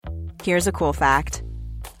Here's a cool fact.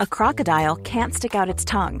 A crocodile can't stick out its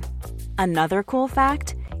tongue. Another cool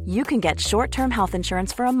fact, you can get short-term health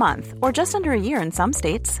insurance for a month or just under a year in some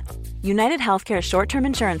states. United Healthcare short-term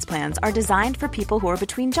insurance plans are designed for people who are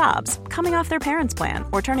between jobs, coming off their parents' plan,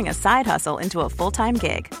 or turning a side hustle into a full-time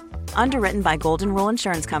gig. Underwritten by Golden Rule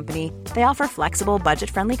Insurance Company, they offer flexible,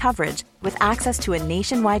 budget-friendly coverage with access to a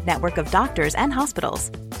nationwide network of doctors and hospitals.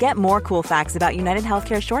 Get more cool facts about United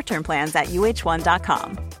Healthcare short-term plans at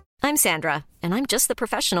uh1.com. I'm Sandra, and I'm just the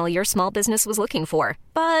professional your small business was looking for.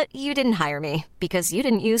 But you didn't hire me because you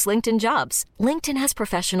didn't use LinkedIn Jobs. LinkedIn has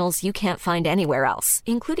professionals you can't find anywhere else,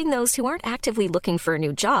 including those who aren't actively looking for a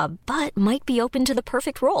new job, but might be open to the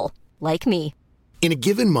perfect role, like me. In a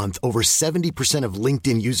given month, over 70% of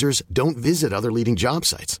LinkedIn users don't visit other leading job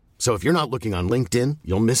sites. So if you're not looking on LinkedIn,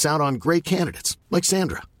 you'll miss out on great candidates like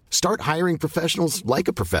Sandra. Start hiring professionals like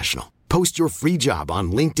a professional. Post your free job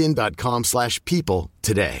on linkedin.com/people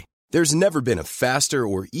today. There's never been a faster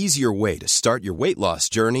or easier way to start your weight loss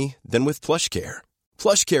journey than with PlushCare.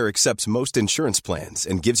 PlushCare accepts most insurance plans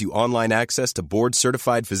and gives you online access to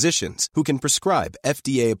board-certified physicians who can prescribe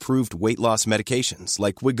FDA-approved weight loss medications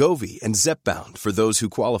like Wegovy and Zepbound for those who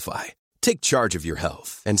qualify. Take charge of your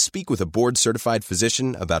health and speak with a board-certified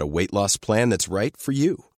physician about a weight loss plan that's right for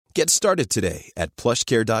you. Get started today at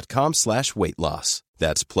plushcare.com/weight loss.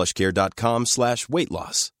 That's plushcare.com/weight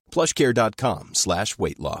loss.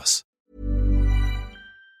 plushcare.com/weight loss.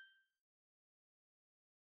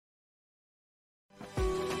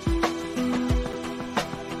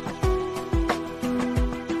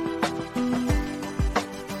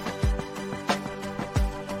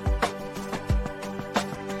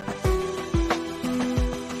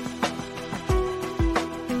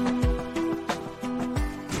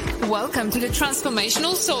 Welcome to the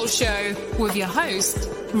Transformational Soul Show with your host,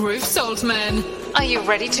 Ruth Saltman. Are you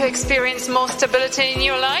ready to experience more stability in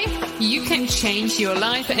your life? You can change your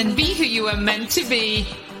life and be who you are meant to be,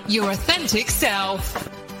 your authentic self.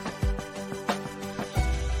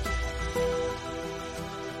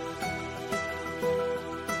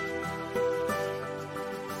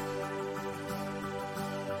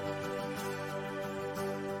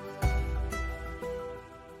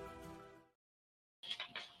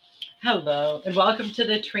 Hello, and welcome to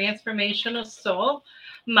the Transformational Soul.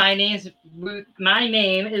 My name is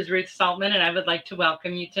Ruth Saltman, and I would like to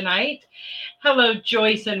welcome you tonight. Hello,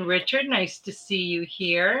 Joyce and Richard. Nice to see you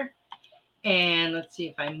here. And let's see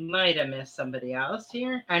if I might have missed somebody else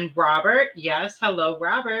here. And Robert. Yes, hello,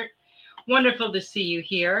 Robert. Wonderful to see you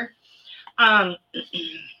here. I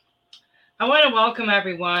want to welcome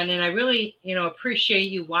everyone, and I really,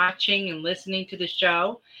 appreciate you watching and listening to the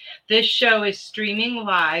show. This show is streaming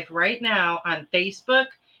live right now on Facebook,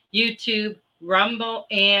 YouTube, Rumble,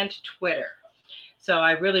 and Twitter. So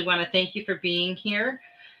I really want to thank you for being here.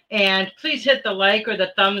 And please hit the like or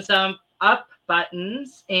the thumbs up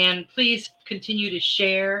buttons, and please continue to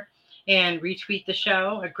share and retweet the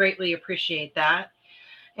show. I greatly appreciate that.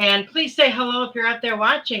 And please say hello if you're out there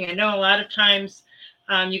watching. I know a lot of times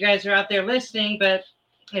you guys are out there listening, but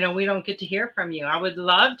we don't get to hear from you. I would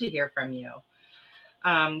love to hear from you.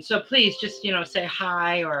 So please just, say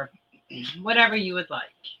hi or whatever you would like.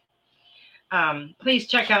 Please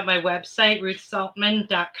check out my website,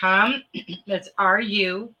 ruthsaltman.com. That's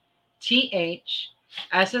RUTH,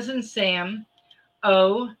 S as in Sam,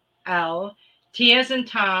 OL, T as in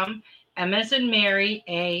Tom, M as in Mary,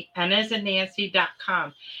 N as in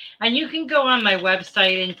Nancy.com. And you can go on my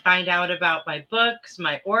website and find out about my books,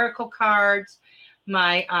 my oracle cards,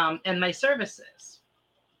 and my services.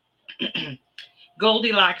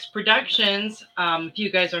 Goldilocks Productions, if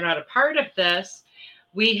you guys are not a part of this,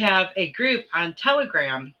 we have a group on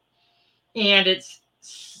Telegram, and it's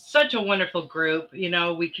such a wonderful group.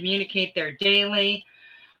 We communicate there daily.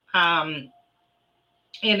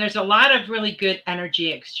 And there's a lot of really good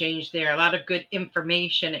energy exchange there, a lot of good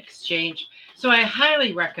information exchange. So I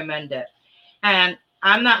highly recommend it. And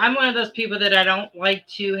I'm one of those people that I don't like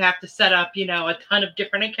to have to set up, a ton of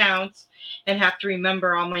different accounts and have to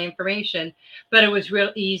remember all my information. But it was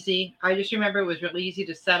real easy. I just remember it was real easy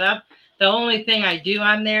to set up. The only thing I do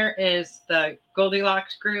on there is the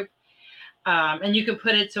Goldilocks group. And you can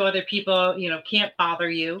put it so other people, can't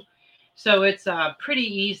bother you. So it's pretty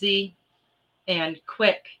easy and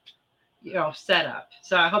quick, setup.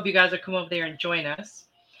 So I hope you guys will come over there and join us.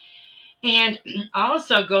 And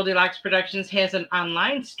also Goldilocks Productions has an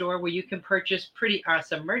online store where you can purchase pretty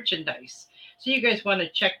awesome merchandise. So you guys want to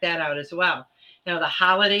check that out as well. The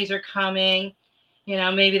holidays are coming.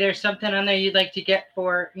 Maybe there's something on there you'd like to get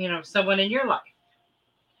for, someone in your life.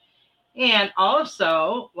 And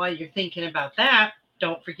also, while you're thinking about that,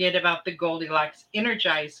 don't forget about the Goldilocks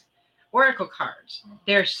Energize oracle cards.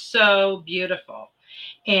 They're so beautiful.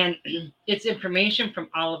 And it's information from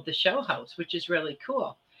all of the show hosts, which is really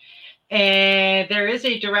cool. And there is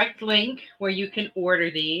a direct link where you can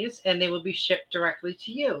order these, and they will be shipped directly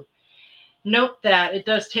to you. Note that it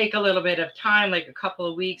does take a little bit of time, like a couple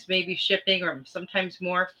of weeks, maybe shipping, or sometimes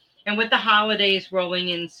more. And with the holidays rolling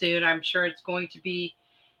in soon, I'm sure it's going to be,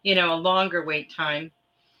 a longer wait time.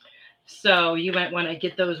 So you might want to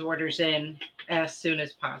get those orders in as soon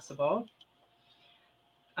as possible.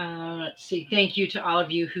 Let's see. Thank you to all of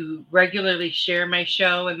you who regularly share my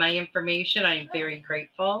show and my information. I am very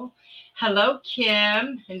grateful. Hello,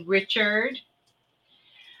 Kim and Richard.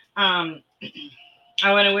 I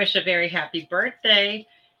want to wish a very happy birthday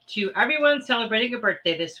to everyone celebrating a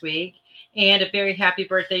birthday this week, and a very happy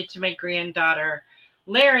birthday to my granddaughter,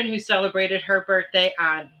 Laren, who celebrated her birthday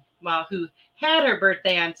who had her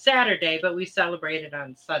birthday on Saturday, but we celebrated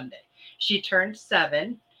on Sunday. She turned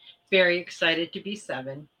 7. Very excited to be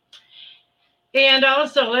 7. And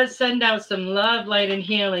also, let's send out some love, light, and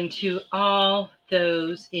healing to all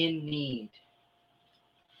those in need.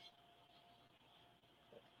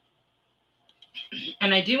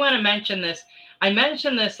 And I do want to mention this. I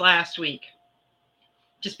mentioned this last week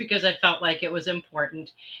just because I felt like it was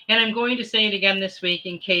important. And I'm going to say it again this week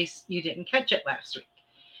in case you didn't catch it last week.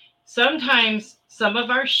 Sometimes some of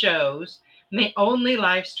our shows may only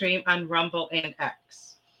live stream on Rumble and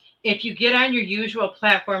X. If you get on your usual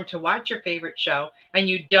platform to watch your favorite show and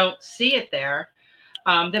you don't see it there,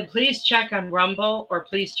 then please check on Rumble or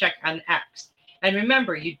please check on X. And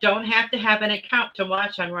remember, you don't have to have an account to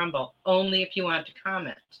watch on Rumble, only if you want to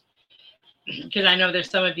comment. Because I know there's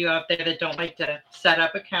some of you out there that don't like to set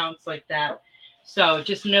up accounts like that. So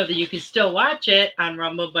just know that you can still watch it on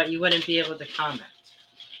Rumble, but you wouldn't be able to comment.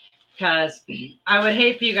 Because I would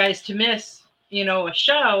hate for you guys to miss, a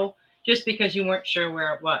show just because you weren't sure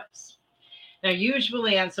where it was. Now,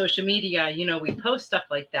 usually on social media, we post stuff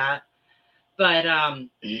like that. But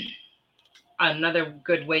another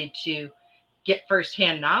good way to get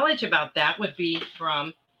firsthand knowledge about that would be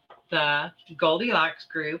from the Goldilocks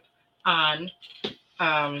group on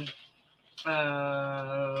Telegram.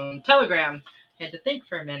 I had to think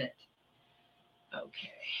for a minute.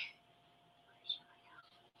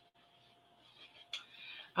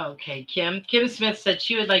 Okay, Kim Smith said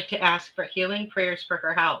she would like to ask for healing prayers for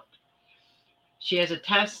her health. She has a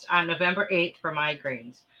test on November 8th for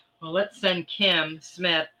migraines. Well, let's send Kim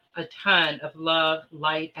Smith a ton of love,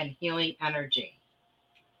 light, and healing energy.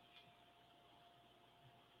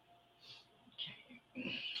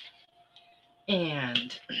 Okay.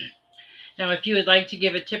 And now, if you would like to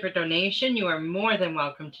give a tip or donation, you are more than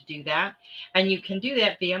welcome to do that. And you can do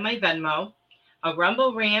that via my Venmo, a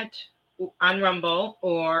Rumble rant on Rumble,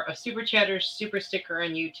 or a Super Chatter Super Sticker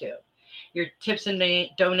on YouTube. Your tips and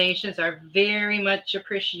donations are very much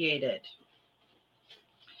appreciated.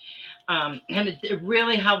 And it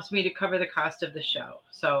really helps me to cover the cost of the show.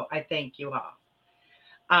 So I thank you all.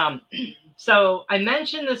 So I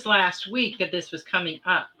mentioned this last week that this was coming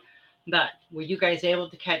up. But were you guys able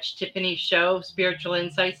to catch Tiffany's show, Spiritual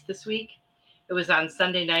Insights, this week? It was on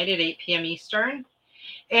Sunday night at 8 p.m. Eastern.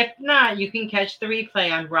 If not, you can catch the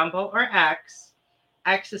replay on Rumble or X.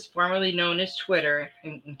 X is formerly known as Twitter,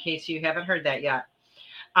 in case you haven't heard that yet.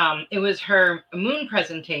 It was her moon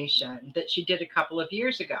presentation that she did a couple of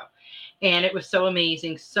years ago. And it was so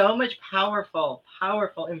amazing. So much powerful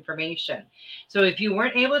information. So if you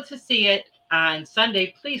weren't able to see it on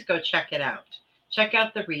Sunday, please go check it out. Check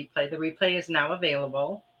out the replay. The replay is now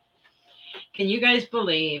available. Can you guys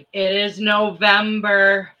believe it is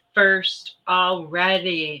November 1st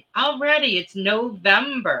already? Already, it's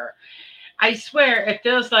November. I swear it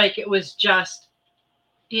feels like it was just,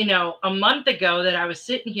 a month ago that I was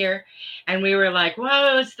sitting here and we were like,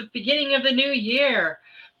 well, it's the beginning of the new year.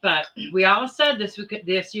 But we all said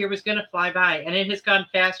this year was going to fly by, and it has gone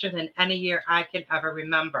faster than any year I can ever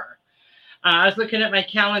remember. I was looking at my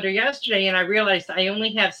calendar yesterday and I realized I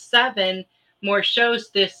only have 7 more shows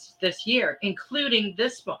this year, including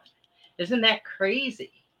this one. Isn't that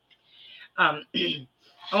crazy? I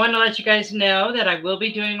want to let you guys know that I will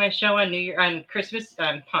be doing my show on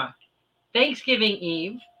Thanksgiving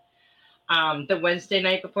Eve, the Wednesday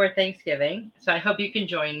night before Thanksgiving. So I hope you can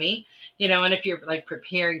join me. And if you're like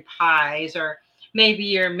preparing pies, or maybe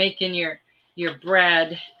you're making your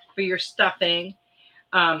bread for your stuffing,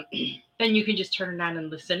 then you can just turn it on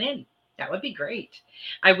and listen in. That would be great.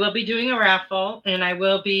 I will be doing a raffle, and I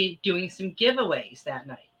will be doing some giveaways that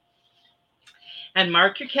night. And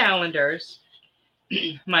mark your calendars.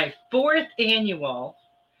 My 4th annual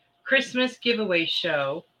Christmas giveaway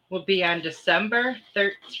show will be on December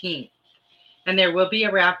 13th. and there will be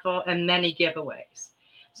a raffle and many giveaways.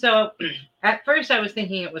 So at first I was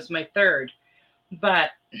thinking it was my third,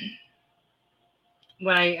 but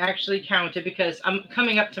when I actually counted, because I'm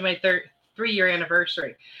coming up to my 3-year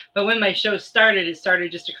anniversary, but when my show started, it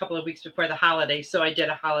started just a couple of weeks before the holiday. So I did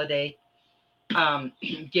a holiday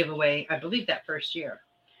giveaway, I believe that first year.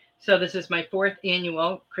 So this is my 4th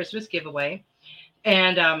annual Christmas giveaway.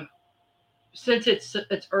 And since it's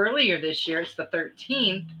earlier this year, it's the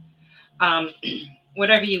 13th,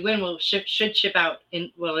 whatever you win should ship out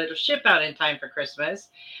it'll ship out in time for Christmas,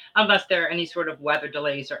 unless there are any sort of weather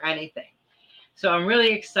delays or anything. So I'm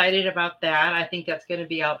really excited about that. I think that's going to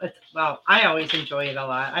be I always enjoy it a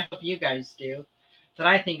lot. I hope you guys do, but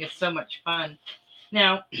I think it's so much fun.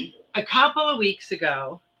 Now, a couple of weeks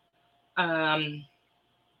ago, Pamela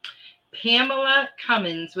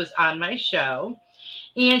Cummins was on my show,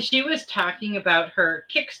 and she was talking about her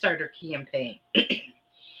Kickstarter campaign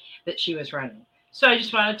that she was running. So I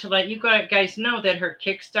just wanted to let you guys know that her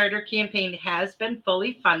Kickstarter campaign has been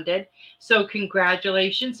fully funded. So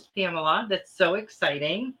congratulations, Pamela. That's so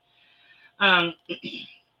exciting. On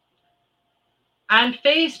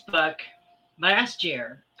Facebook last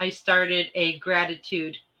year, I started a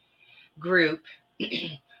gratitude group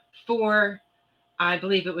for, I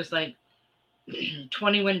believe it was like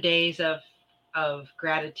 21 days of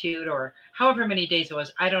gratitude, or however many days it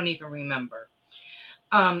was. I don't even remember.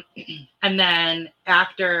 And then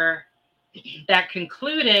after that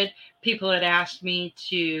concluded, people had asked me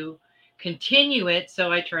to continue it.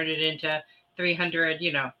 So I turned it into 300,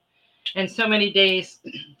 and so many days.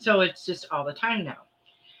 So it's just all the time now.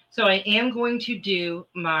 So I am going to do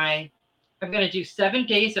I'm going to do 7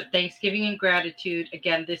 days of Thanksgiving and gratitude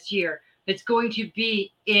again this year. It's going to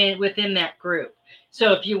be within that group.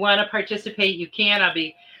 So if you want to participate, you can. I'll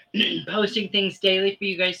be posting things daily for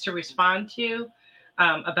you guys to respond to.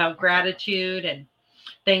 About gratitude and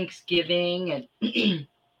Thanksgiving and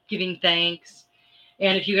giving thanks.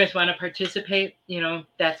 And if you guys want to participate,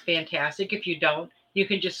 that's fantastic. If you don't, you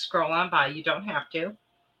can just scroll on by. You don't have to.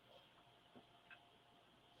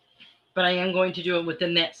 But I am going to do it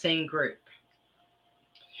within that same group.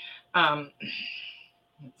 Let's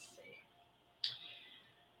see.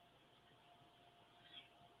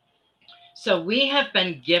 So we have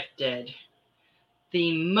been gifted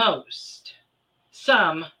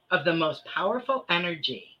some of the most powerful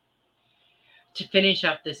energy to finish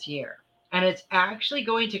up this year. And it's actually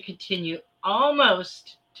going to continue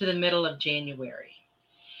almost to the middle of January.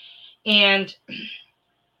 And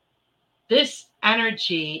this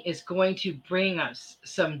energy is going to bring us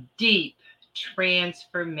some deep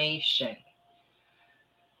transformation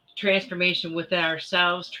within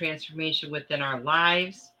ourselves, transformation within our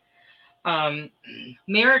lives.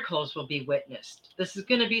 Miracles will be witnessed. This is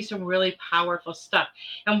going to be some really powerful stuff.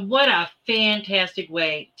 And what a fantastic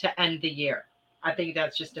way to end the year. I think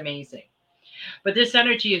that's just amazing. But this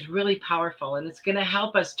energy is really powerful, and it's going to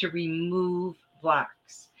help us to remove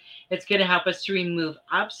blocks. It's going to help us to remove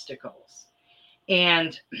obstacles.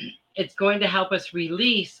 And it's going to help us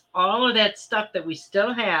release all of that stuff that we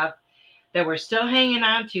still have, that we're still hanging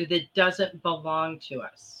on to, that doesn't belong to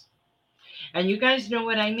us. And you guys know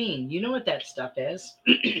what I mean. You know what that stuff is.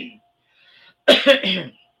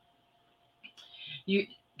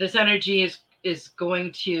 This energy is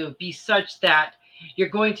going to be such that you're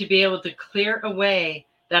going to be able to clear away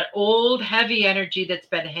that old heavy energy that's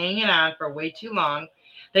been hanging on for way too long,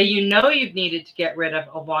 that you've needed to get rid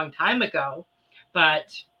of a long time ago,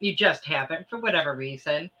 but you just haven't for whatever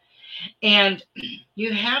reason. And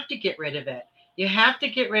you have to get rid of it. You have to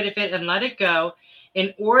get rid of it and let it go,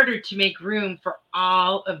 in order to make room for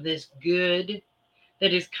all of this good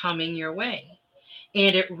that is coming your way.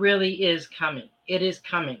 And it really is coming. It is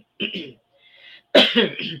coming.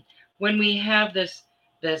 When we have this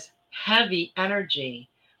heavy energy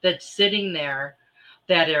that's sitting there,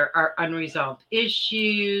 that are unresolved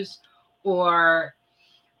issues or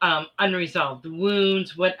unresolved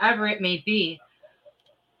wounds, whatever it may be,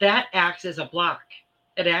 that acts as a block.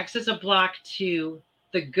 It acts as a block to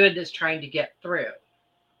the good that's trying to get through.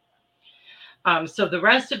 So the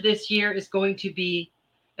rest of this year is going to be,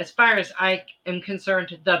 as far as I am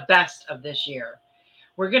concerned, the best of this year.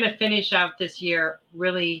 We're going to finish out this year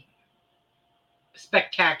really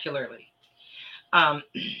spectacularly.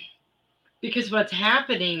 Because what's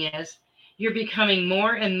happening is you're becoming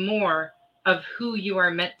more and more of who you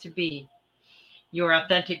are meant to be, your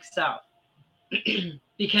authentic self.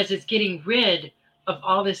 Because it's getting rid of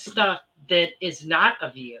all this stuff that is not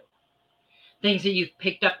of you. Things that you've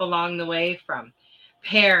picked up along the way from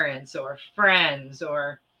parents or friends,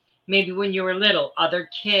 or maybe when you were little, other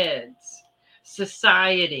kids,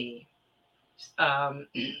 society,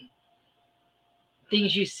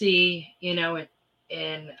 things you see, in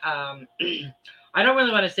I don't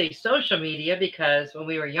really want to say social media, because when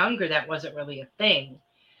we were younger, that wasn't really a thing.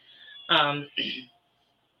 Um,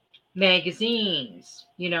 Magazines,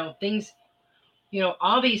 things,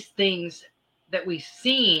 all these things that we've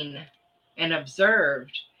seen and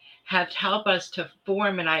observed have helped us to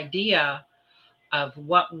form an idea of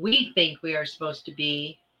what we think we are supposed to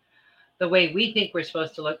be, the way we think we're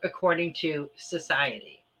supposed to look according to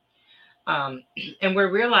society. Um, and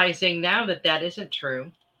we're realizing now that that isn't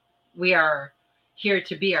true. We are here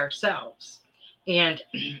to be ourselves. And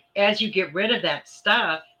as you get rid of that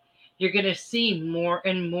stuff, you're going to see more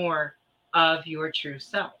and more of your true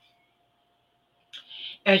self.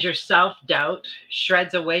 As your self-doubt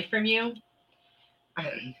shreds away from you,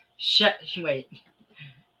 wait,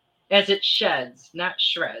 as it sheds, not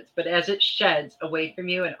shreds, but as it sheds away from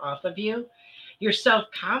you and off of you, your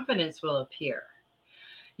self-confidence will appear.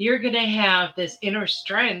 You're going to have this inner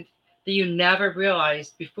strength that you never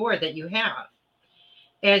realized before that you have.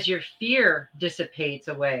 As your fear dissipates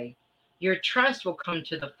away, your trust will come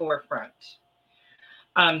to the forefront.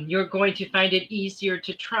 You're going to find it easier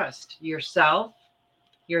to trust yourself,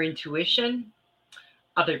 your intuition,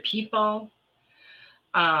 other people,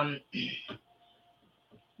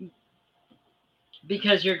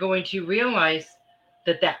 because you're going to realize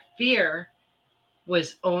that that fear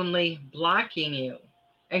was only blocking you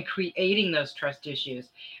and creating those trust issues.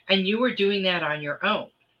 And you were doing that on your own.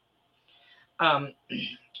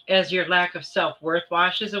 As your lack of self-worth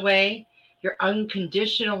washes away, your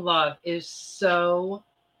unconditional love is so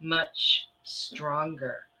much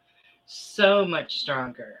stronger, so much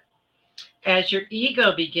stronger. As your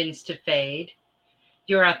ego begins to fade,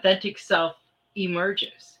 your authentic self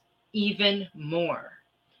emerges even more.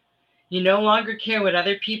 You no longer care what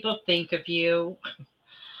other people think of you.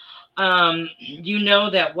 You know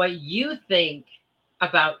that what you think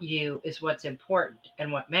about you is what's important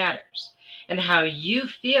and what matters, and how you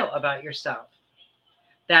feel about yourself.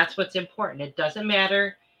 That's what's important. It doesn't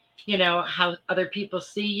matter, how other people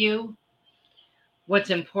see you. What's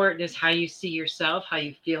important is how you see yourself, how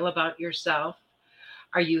you feel about yourself.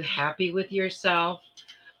 Are you happy with yourself?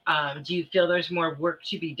 Do you feel there's more work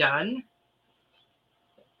to be done?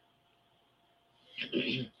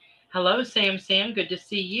 Hello, Sam. Good to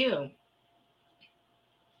see you.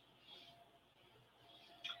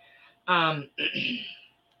 And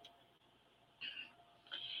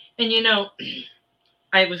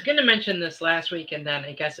I was going to mention this last week, and then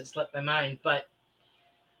I guess it slipped my mind, but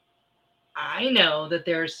I know that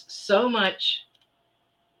there's so much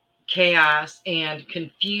chaos and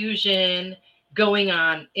confusion going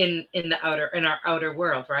on in our outer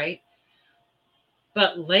world, right?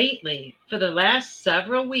 But lately, for the last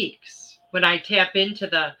several weeks, when I tap into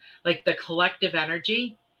the collective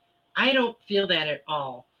energy, I don't feel that at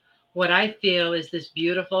all. What I feel is this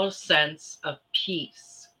beautiful sense of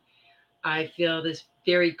peace. I feel this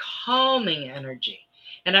very calming energy,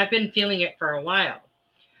 and I've been feeling it for a while.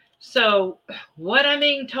 So what I'm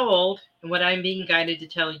being told and what I'm being guided to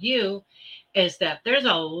tell you is that there's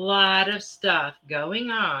a lot of stuff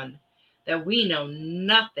going on that we know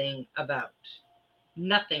nothing about.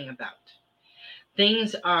 Nothing about.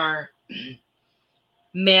 Things are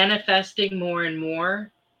manifesting more and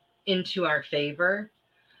more into our favor.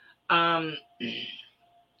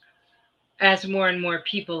 As more and more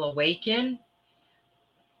people awaken,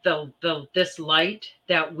 this light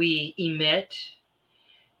that we emit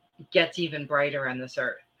gets even brighter on this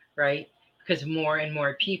earth, right? Because more and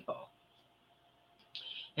more people.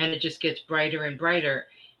 And it just gets brighter and brighter.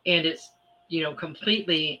 And it's,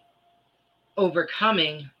 completely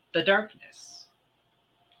overcoming the darkness.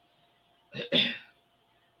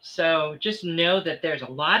 So just know that there's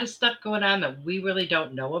a lot of stuff going on that we really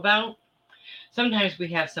don't know about. Sometimes we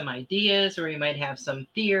have some ideas, or we might have some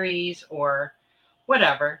theories or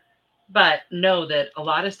whatever, but know that a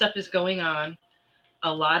lot of stuff is going on.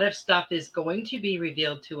 A lot of stuff is going to be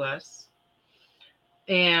revealed to us.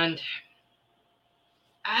 And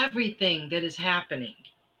everything that is happening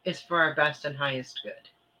is for our best and highest good.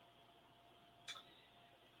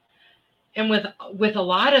 And with a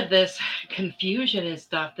lot of this confusion and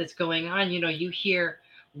stuff that's going on, you hear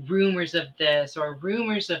rumors of this or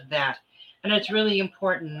rumors of that. And it's really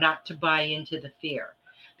important not to buy into the fear,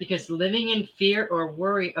 because living in fear or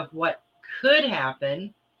worry of what could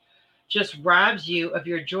happen just robs you of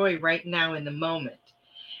your joy right now in the moment.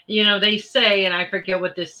 They say, and I forget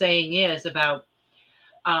what this saying is, about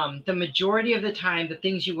the majority of the time, the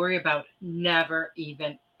things you worry about never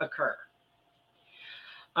even occur.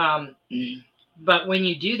 But when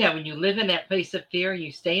you do that, when you live in that place of fear,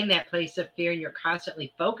 you stay in that place of fear, and you're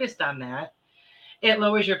constantly focused on that, it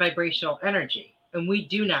lowers your vibrational energy. And we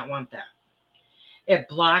do not want that. It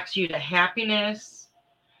blocks you to happiness.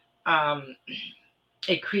 Um,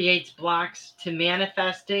 it creates blocks to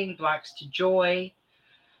manifesting, blocks to joy.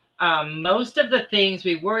 Most of the things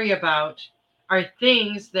we worry about are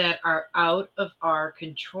things that are out of our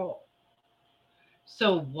control.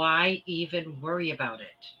 So why even worry about it?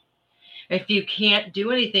 If you can't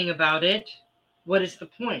do anything about it, what is the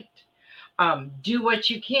point? Do what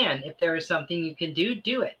you can. If there is something you can do,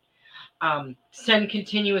 do it. Send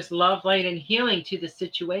continuous love, light, and healing to the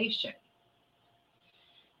situation.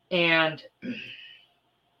 And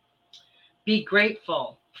be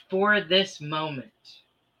grateful for this moment.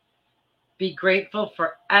 Be grateful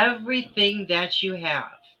for everything that you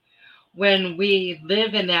have. When we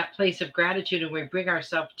live in that place of gratitude and we bring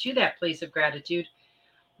ourselves to that place of gratitude,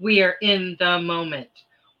 we are in the moment.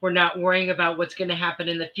 We're not worrying about what's going to happen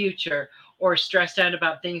in the future or stressed out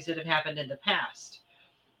about things that have happened in the past.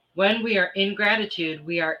 When we are in gratitude,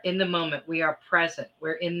 we are in the moment. We are present.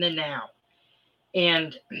 We're in the now.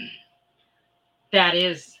 And that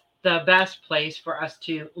is the best place for us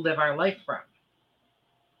to live our life from.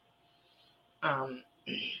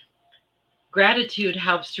 Gratitude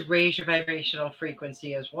helps to raise your vibrational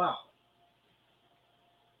frequency as well.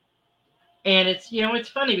 And it's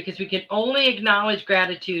funny because we can only acknowledge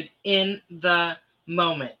gratitude in the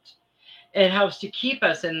moment. It helps to keep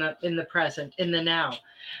us in the present, in the now,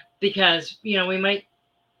 because we might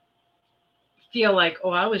feel like,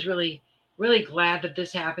 oh, I was really, really glad that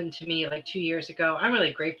this happened to me like 2 years ago. I'm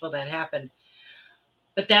really grateful that happened.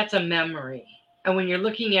 But that's a memory. And when you're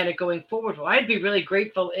looking at it going forward, well, I'd be really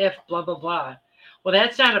grateful if blah, blah, blah. Well,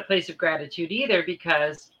 that's not a place of gratitude either,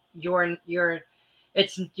 because you're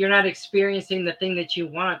not experiencing the thing that you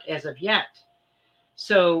want as of yet.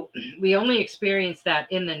 So we only experience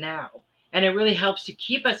that in the now. And it really helps to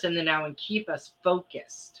keep us in the now and keep us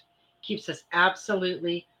focused. Keeps us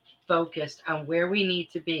absolutely focused on where we need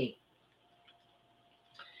to be.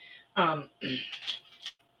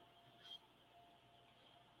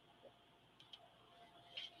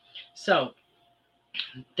 So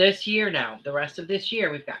this year now, the rest of this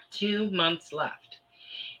year, we've got 2 months left.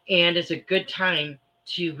 And it's a good time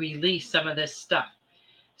to release some of this stuff.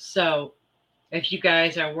 So if you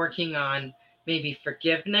guys are working on maybe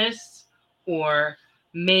forgiveness, or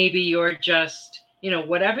maybe you're just,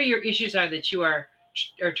 whatever your issues are that you are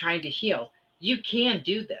trying to heal, you can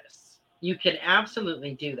do this. You can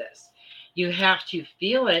absolutely do this. You have to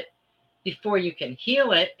feel it before you can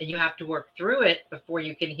heal it, and you have to work through it before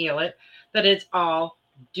you can heal it, but it's all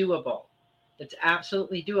doable. It's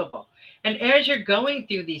absolutely doable. And as you're going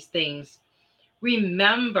through these things,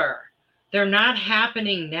 remember, they're not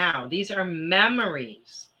happening now. These are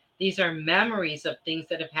memories. These are memories of things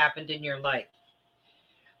that have happened in your life.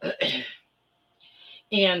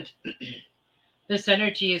 And this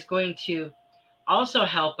energy is going to also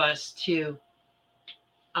help us to,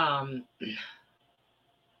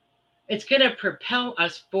 it's going to propel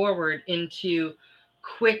us forward into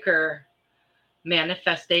quicker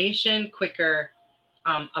manifestation, quicker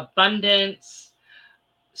abundance.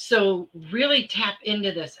 So really tap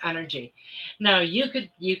into this energy. Now you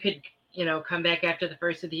could come back after the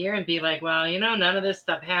first of the year and be like, well, none of this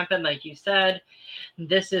stuff happened like you said. None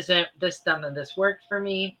of this worked for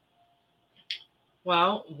me.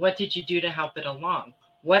 Well, what did you do to help it along?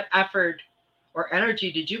 What effort or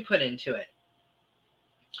energy did you put into it?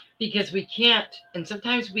 Because we can't, and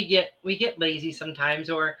sometimes we get lazy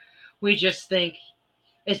sometimes, or we just think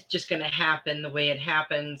it's just going to happen the way it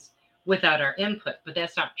happens without our input. But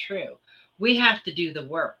that's not true. We have to do the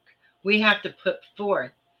work. We have to put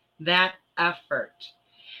forth that effort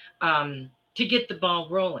to get the ball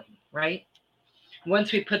rolling, right?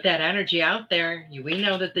 Once we put that energy out there, we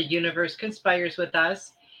know that the universe conspires with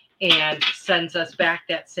us and sends us back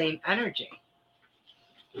that same energy.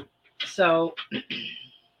 So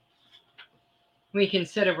we can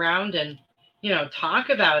sit around and, talk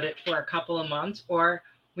about it for a couple of months, or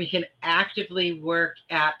we can actively work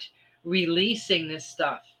at releasing this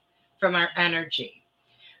stuff from our energy.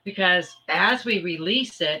 Because as we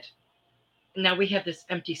release it, now we have this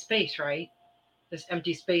empty space, right? This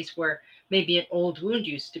empty space where maybe an old wound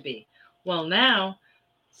used to be. Well, now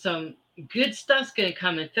some good stuff's going to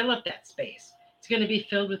come and fill up that space. It's going to be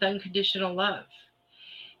filled with unconditional love.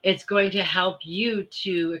 It's going to help you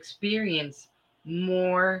to experience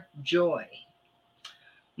more joy,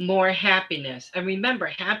 more happiness. And remember,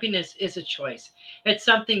 happiness is a choice. It's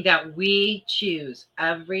something that we choose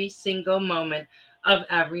every single moment of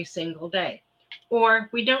every single day, or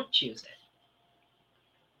we don't choose it.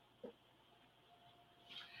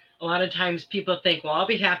 A lot of times people think, well, I'll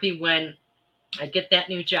be happy when I get that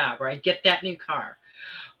new job, or I get that new car,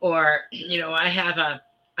 or, I have a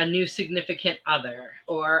new significant other,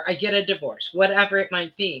 or I get a divorce, whatever it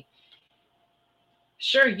might be.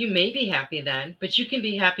 Sure, you may be happy then, but you can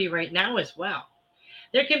be happy right now as well.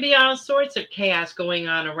 There can be all sorts of chaos going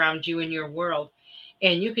on around you in your world,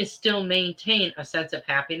 and you can still maintain a sense of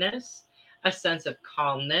happiness, a sense of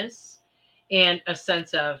calmness, and a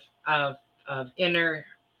sense of inner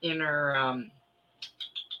inner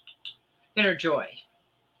joy.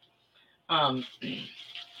 Um,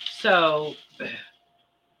 so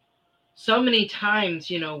so many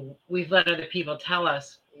times, we've let other people tell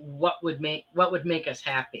us what would make us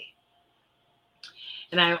happy.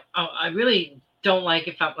 And I really don't like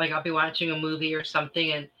if I'll be watching a movie or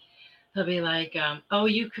something, and they'll be like, oh,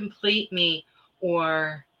 you complete me,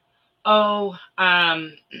 or oh, my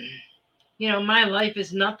life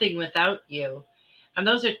is nothing without you. And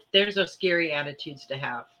there's those scary attitudes to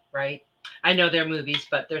have, right? I know they're movies,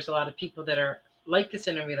 but there's a lot of people that are like this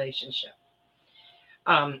in a relationship.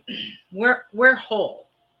 Um, we're whole.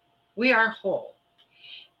 We are whole.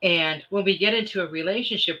 And when we get into a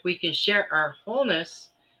relationship, we can share our wholeness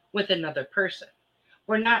with another person.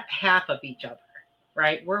 We're not half of each other,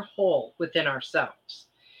 right? We're whole within ourselves.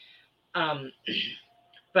 Um,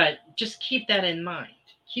 but just keep that in mind.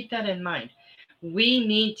 Keep that in mind. We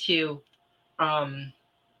need to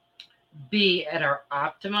be at our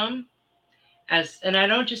optimum, and I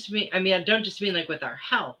don't just mean like with our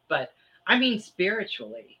health, but I mean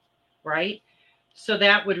spiritually, right? So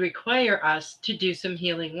that would require us to do some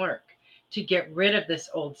healing work, to get rid of this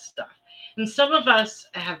old stuff. And some of us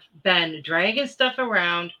have been dragging stuff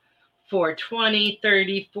around for 20,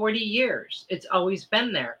 30, 40 years. It's always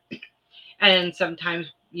been there. And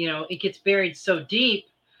sometimes, it gets buried so deep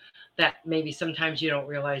that maybe sometimes you don't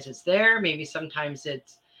realize it's there. Maybe sometimes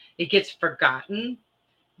it gets forgotten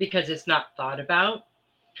because it's not thought about.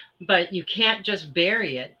 But you can't just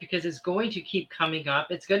bury it, because it's going to keep coming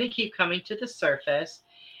up. It's going to keep coming to the surface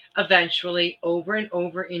eventually, over and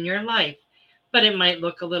over in your life. But it might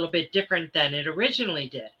look a little bit different than it originally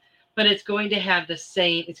did. But it's going to have it's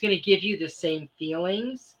going to give you the same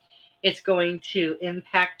feelings. It's going to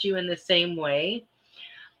impact you in the same way,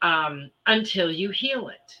 until you heal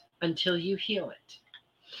it.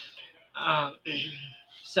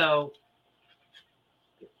 So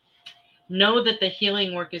know that the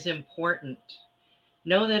healing work is important.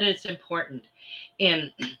 Know that it's important.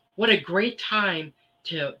 And what a great time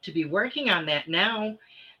to be working on that now,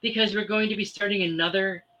 because we're going to be starting a new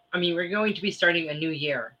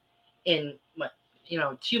year in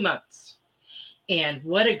 2 months. And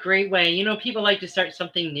what a great way, people like to start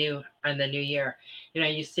something new on the new year.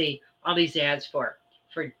 You see all these ads for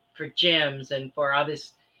gyms and for all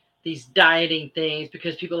these dieting things,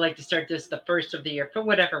 because people like to start this the first of the year for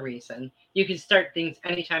whatever reason. You can start things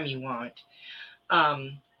anytime you want.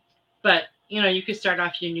 But, you can start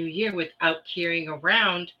off your new year without carrying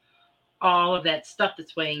around all of that stuff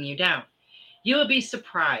that's weighing you down. You will be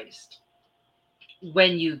surprised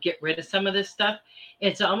when you get rid of some of this stuff.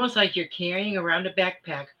 It's almost like you're carrying around a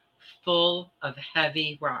backpack full of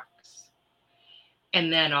heavy rocks.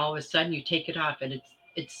 And then all of a sudden you take it off, and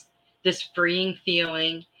it's this freeing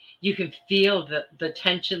feeling. You can feel the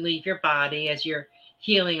tension leave your body as you're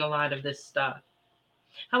healing a lot of this stuff.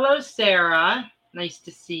 Hello, Sarah. Nice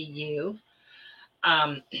to see you.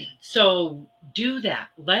 So do that.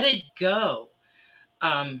 Let it go.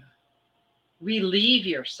 Relieve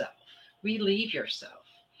yourself.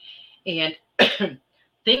 And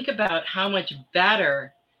think about how much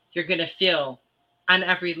better you're going to feel on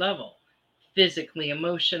every level, physically,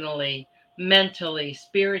 emotionally, mentally,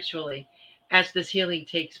 spiritually, as this healing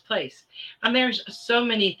takes place. And there's so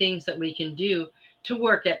many things that we can do to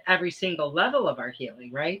work at every single level of our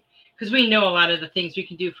healing, right? Because we know a lot of the things we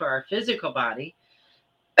can do for our physical body.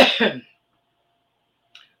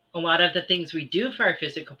 A lot of the things we do for our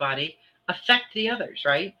physical body affect the others,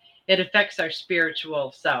 right? It affects our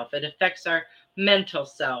spiritual self. It affects our mental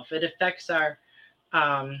self. It affects our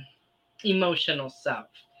emotional self.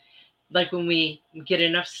 Like when we get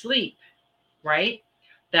enough sleep, right?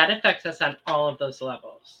 That affects us on all of those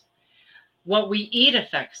levels. What we eat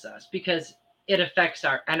affects us, because it affects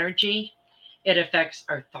our energy. It affects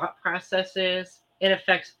our thought processes. It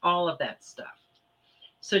affects all of that stuff.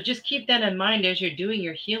 So just keep that in mind as you're doing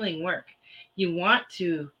your healing work. You want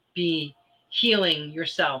to be healing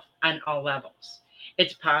yourself on all levels.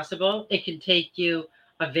 It's possible. It can take you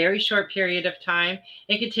a very short period of time.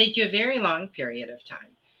 It can take you a very long period of time.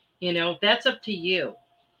 That's up to you.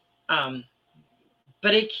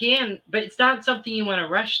 But it's not something you want to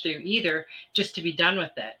rush through either, just to be done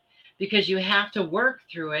with it. because you have to work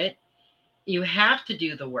through it. You have to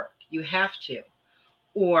do the work. You have to,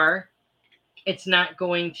 or it's not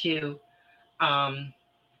going to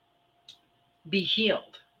be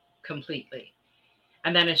healed completely.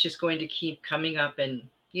 And then it's just going to keep coming up and,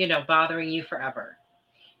 bothering you forever.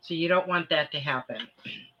 So you don't want that to happen.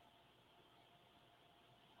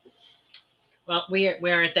 Well,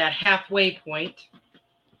 we're at that halfway point.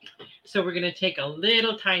 So we're going to take a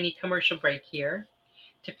little tiny commercial break here.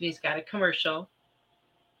 Tiffany's got a commercial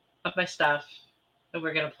of my stuff, and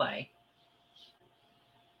we're going to play.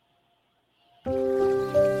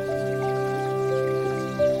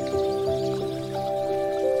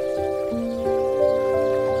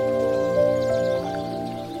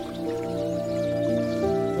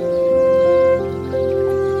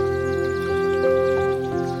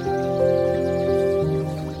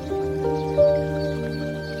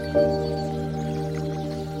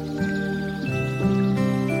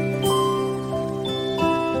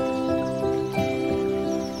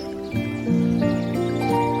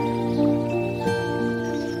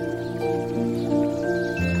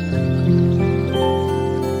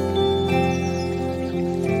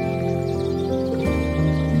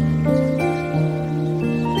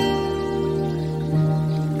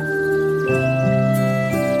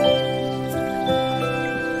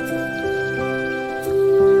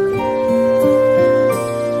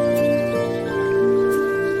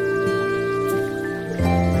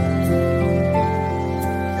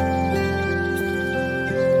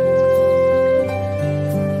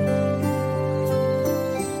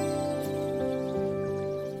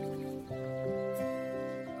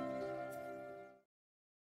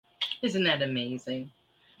 Isn't that amazing?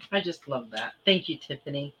 I just love that. Thank you,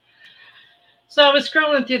 Tiffany. So I was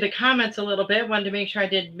scrolling through the comments a little bit, wanted to make sure I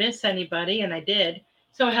didn't miss anybody, and I did.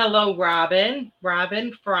 So hello, Robin.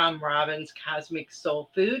 Robin from Robin's Cosmic Soul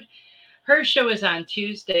Food. Her show is on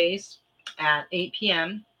Tuesdays at 8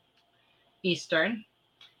 p.m. Eastern.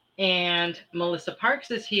 And Melissa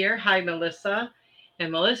Parks is here. Hi, Melissa.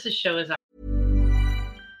 And Melissa's show is on.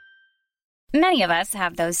 Many of us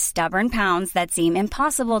have those stubborn pounds that seem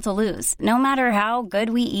impossible to lose, no matter how good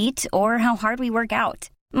we eat or how hard we work out.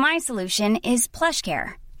 My solution is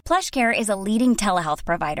PlushCare. PlushCare is a leading telehealth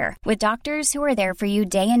provider with doctors who are there for you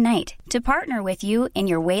day and night to partner with you in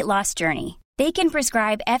your weight loss journey. They can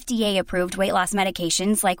prescribe FDA-approved weight loss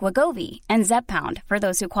medications like Wegovy and Zepbound for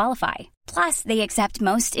those who qualify. Plus, they accept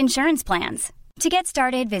most insurance plans. To get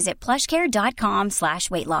started, visit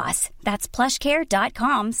plushcare.com/weightloss. That's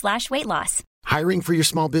plushcare.com/weightloss. Hiring for your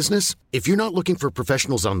small business? If you're not looking for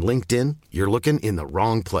professionals on LinkedIn, you're looking in the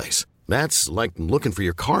wrong place. That's like looking for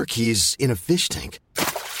your car keys in a fish tank.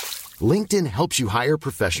 LinkedIn helps you hire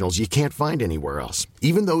professionals you can't find anywhere else,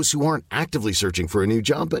 even those who aren't actively searching for a new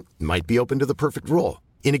job but might be open to the perfect role.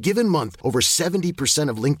 In a given month, over 70%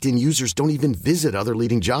 of LinkedIn users don't even visit other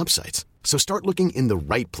leading job sites. So start looking in the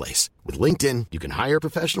right place. With LinkedIn, you can hire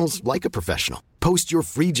professionals like a professional. Post your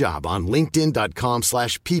free job on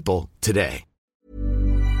linkedin.com/people today.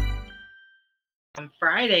 On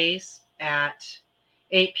Fridays at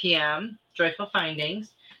 8 p.m., Joyful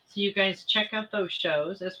Findings. So you guys check out those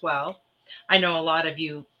shows as well. I know a lot of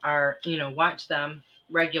you are, watch them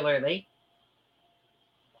regularly.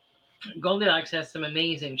 Goldilocks has some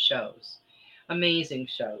amazing shows. Amazing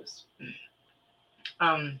shows.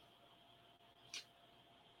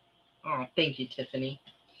 Oh, thank you, Tiffany.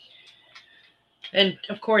 And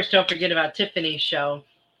of course, don't forget about Tiffany's show,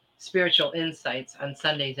 Spiritual Insights, on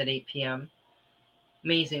Sundays at 8 p.m.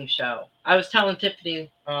 Amazing show. I was telling Tiffany,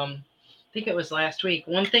 I think it was last week,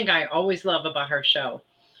 one thing I always love about her show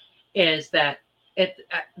is that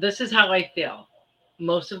this is how I feel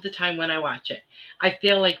most of the time when I watch it. I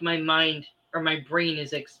feel like my mind or my brain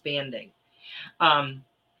is expanding.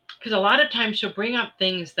 Because a lot of times she'll bring up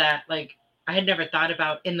things that like I had never thought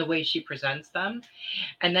about in the way she presents them.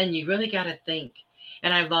 And then you really got to think.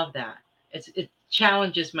 And I love that. It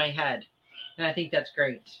challenges my head. And I think that's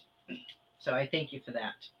great. So I thank you for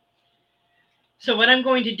that. So what I'm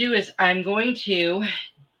going to do is I'm going to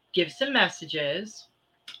give some messages.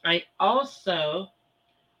 I also,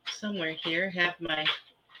 somewhere here, have my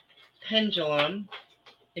pendulum.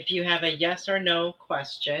 If you have a yes or no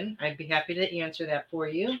question, I'd be happy to answer that for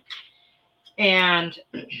you. And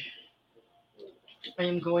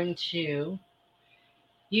I'm going to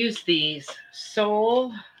use these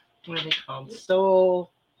soul, what are they called?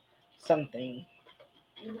 Soul something.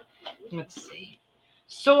 Let's see.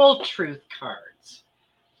 Soul Truth cards.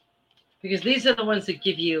 Because these are the ones that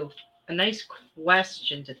give you a nice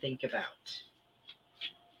question to think about.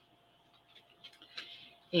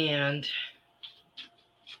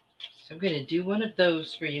 So I'm going to do one of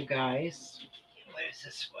those for you guys. What is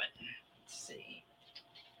this one? Let's see.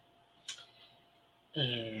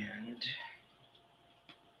 And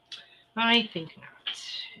I think not.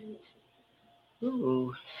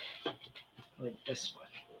 Ooh, like this one.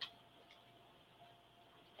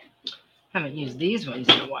 Haven't used these ones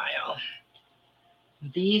in a while.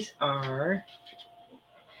 These are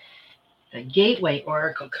the Gateway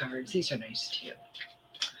Oracle cards. These are nice too.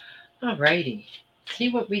 Alrighty. See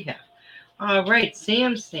what we have. All right,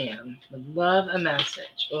 Sam would love a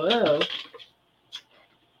message. Whoa.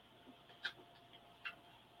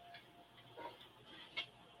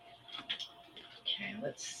 Okay,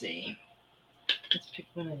 let's see. Let's pick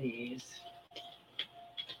one of these.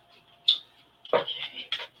 Okay.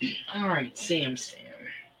 All right, Sam.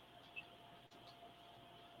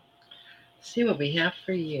 See what we have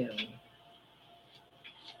for you.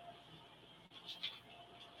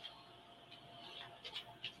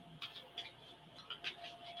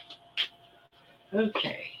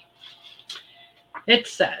 Okay. It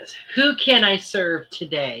says, who can I serve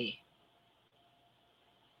today?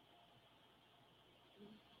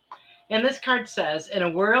 And this card says, in a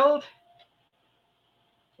world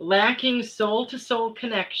lacking soul-to-soul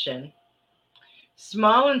connection,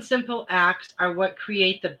 small and simple acts are what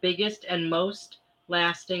create the biggest and most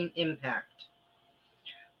lasting impact.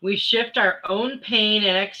 We shift our own pain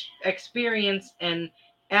and experience an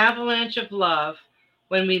avalanche of love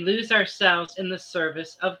when we lose ourselves in the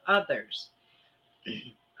service of others.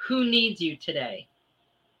 Who needs you today?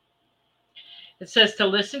 It says to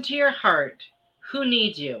listen to your heart. Who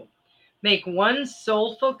needs you? Make one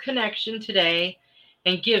soulful connection today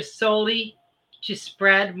and give solely to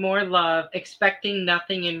spread more love, expecting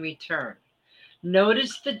nothing in return.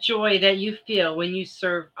 Notice the joy that you feel when you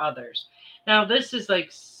serve others. Now, this is like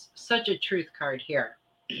such a truth card here,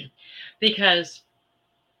 because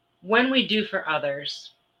when we do for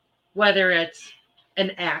others, whether it's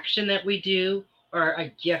an action that we do or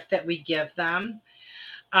a gift that we give them,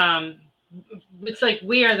 it's like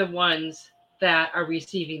we are the ones that are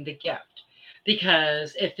receiving the gift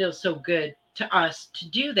because it feels so good to us to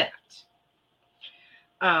do that.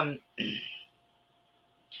 And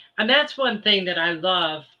that's one thing that I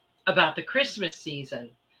love about the Christmas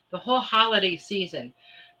season, the whole holiday season.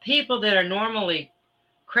 People that are normally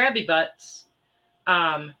crabby butts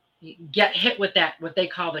get hit with that, what they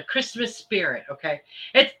call the Christmas spirit, okay?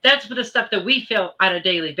 That's for the stuff that we feel on a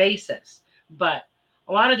daily basis. But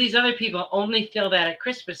a lot of these other people only feel that at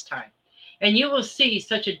Christmas time. And you will see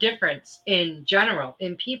such a difference in general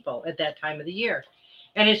in people at that time of the year.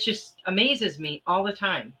 And it just amazes me all the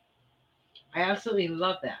time. I absolutely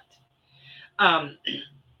love that.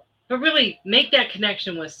 But really make that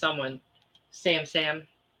connection with someone, Sam,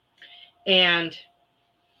 and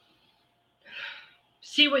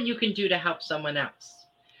see what you can do to help someone else.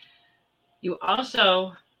 You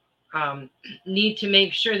also need to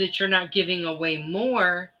make sure that you're not giving away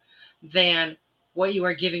more than what you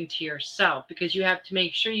are giving to yourself, because you have to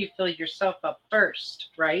make sure you fill yourself up first,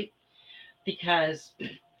 right? Because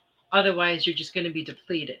otherwise you're just going to be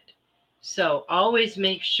depleted. So always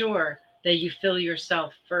make sure that you fill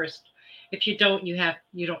yourself first. If you don't,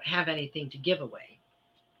 you don't have anything to give away.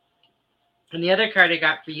 And the other card I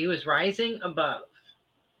got for you is Rising Above.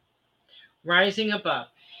 Rising above.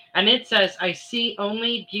 And it says, I see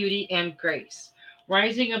only beauty and grace.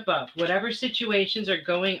 Rising above. Whatever situations are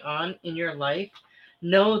going on in your life,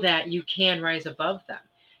 know that you can rise above them.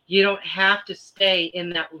 You don't have to stay in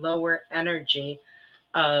that lower energy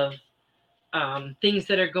of things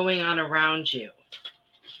that are going on around you.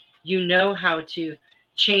 You know how to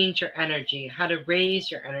change your energy, how to raise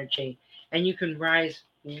your energy, and you can rise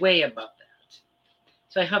way above that.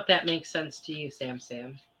 So I hope that makes sense to you, Sam.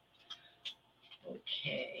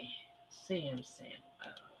 Okay, Sam.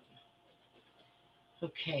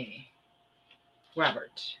 Okay,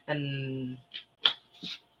 Robert. And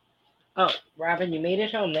Robin, you made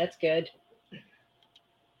it home. That's good.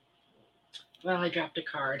 Well, I dropped a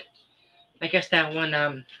card. I guess that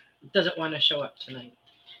one doesn't want to show up tonight.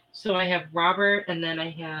 So I have Robert, and then I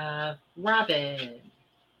have Robin.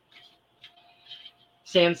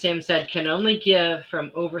 Sam said, can only give from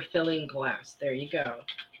overfilling glass. There you go.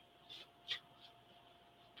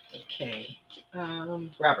 Okay,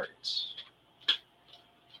 Robert. Let's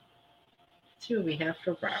see what we have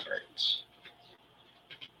for Robert.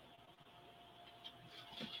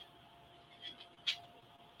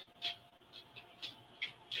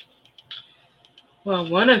 Well,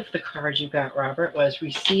 one of the cards you got, Robert, was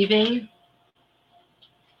receiving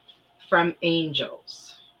from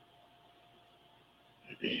angels.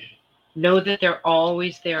 Know that they're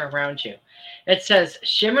always there around you. It says,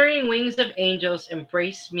 shimmering wings of angels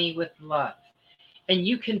embrace me with love. And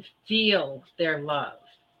you can feel their love.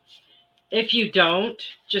 If you don't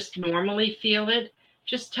just normally feel it,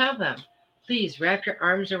 just tell them, please wrap your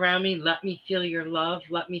arms around me. Let me feel your love.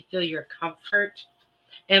 Let me feel your comfort.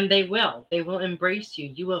 And they will. They will embrace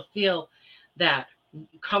you. You will feel that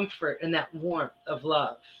comfort and that warmth of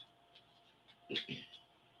love.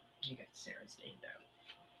 You got Sarah's name down.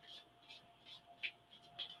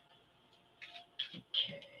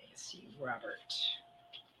 Okay, let's see, Robert.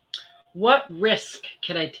 What risk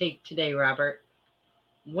can I take today, Robert?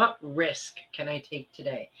 What risk can I take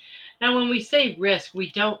today? Now, when we say risk,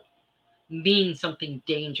 we don't mean something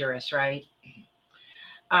dangerous, right?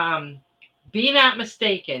 Be not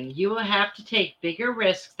mistaken. You will have to take bigger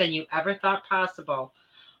risks than you ever thought possible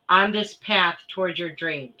on this path toward your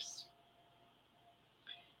dreams.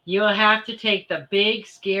 You will have to take the big,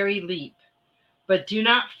 scary leap, but do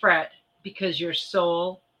not fret because your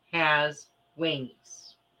soul has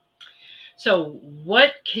wings. So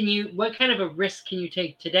what kind of a risk can you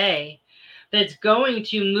take today that's going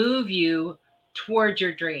to move you toward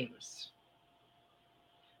your dreams?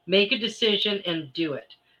 Make a decision and do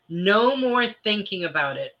it. No more thinking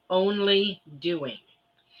about it, only doing.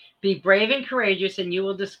 Be brave and courageous, and you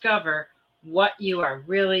will discover what you are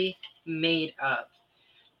really made of.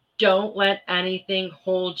 Don't let anything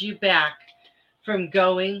hold you back from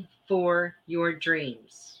going for your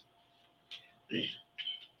dreams.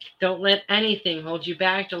 Don't let anything hold you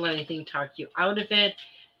back. Don't let anything talk you out of it.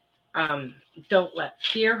 Don't let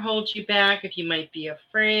fear hold you back if you might be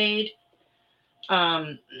afraid.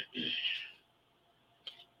 I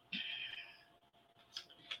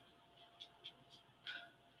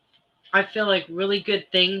feel like really good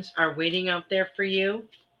things are waiting out there for you.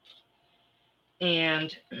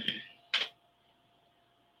 And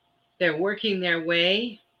they're working their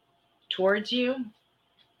way towards you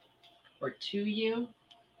or to you.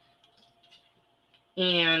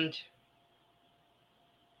 And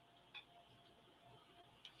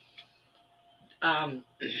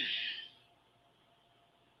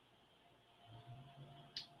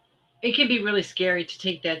it can be really scary to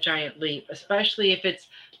take that giant leap, especially if it's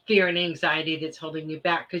fear and anxiety that's holding you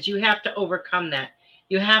back, because you have to overcome that.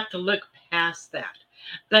 You have to look past that.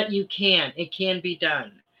 But you can. It can be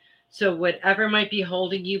done. So whatever might be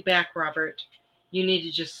holding you back, Robert, you need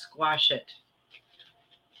to just squash it.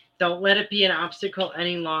 Don't let it be an obstacle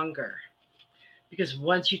any longer. Because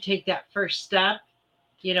once you take that first step,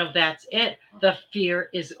 that's it. The fear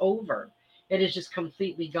is over. It is just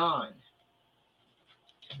completely gone.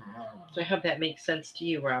 So I hope that makes sense to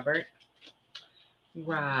you, Robert.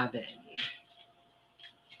 Robin.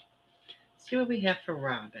 Let's see what we have for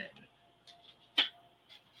Robin.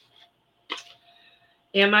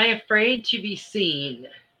 Am I afraid to be seen?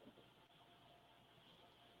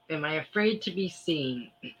 Am I afraid to be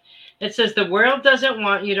seen? It says the world doesn't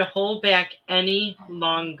want you to hold back any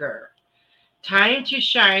longer. Time to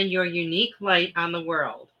shine your unique light on the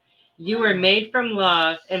world. You were made from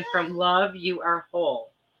love, and from love you are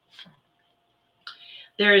whole.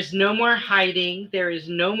 There is no more hiding. There is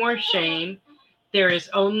no more shame. There is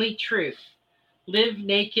only truth. Live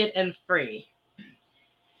naked and free.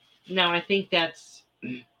 Now, I think they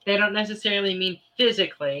don't necessarily mean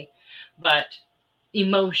physically, but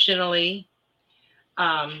emotionally,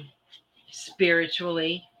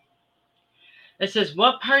 spiritually. It says,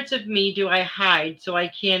 what parts of me do I hide so I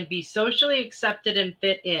can be socially accepted and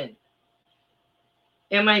fit in?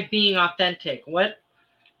 Am I being authentic? What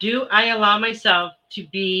do I allow myself to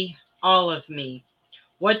be all of me?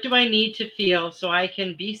 What do I need to feel so I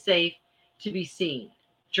can be safe to be seen?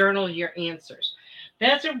 Journal your answers.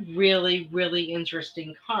 That's a really, really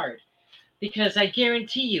interesting card, because I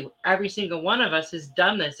guarantee you every single one of us has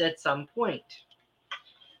done this at some point.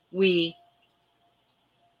 We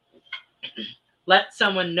let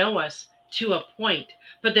someone know us to a point,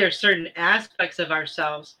 but there are certain aspects of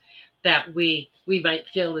ourselves that we might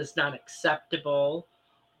feel is not acceptable,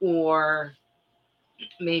 or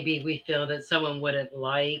maybe we feel that someone wouldn't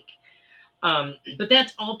like. But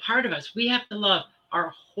that's all part of us. We have to love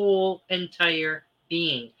our whole entire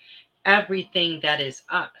being, everything that is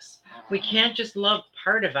us. We can't just love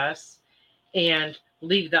part of us and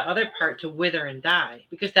leave the other part to wither and die,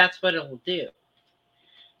 because that's what it will do.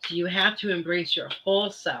 So you have to embrace your whole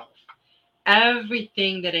self,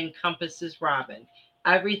 everything that encompasses Robin,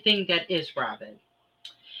 everything that is Robin.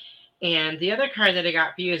 And the other card that I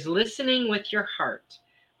got for you is listening with your heart.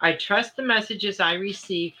 I trust the messages I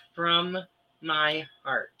receive from my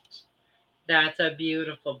heart. That's a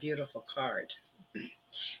beautiful, beautiful card.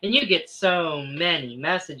 And you get so many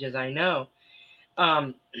messages, I know.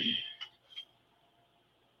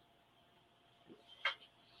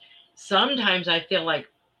 Sometimes I feel like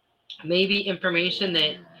maybe information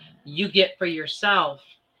that you get for yourself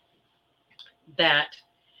that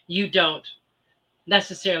you don't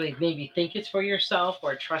necessarily maybe think it's for yourself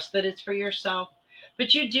or trust that it's for yourself,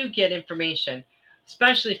 but you do get information,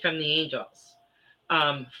 especially from the angels,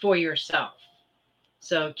 for yourself.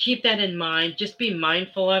 So keep that in mind. Just be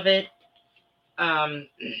mindful of it, um,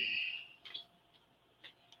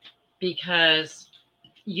 because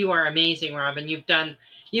you are amazing, Robin.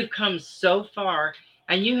 You've come so far,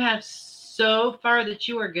 and you have so far that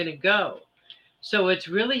you are going to go. So it's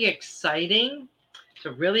really exciting. It's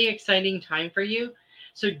a really exciting time for you.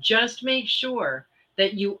 So just make sure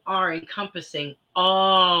that you are encompassing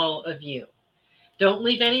all of you. Don't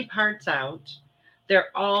leave any parts out.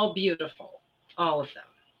 They're all beautiful, all of them.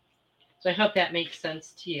 So I hope that makes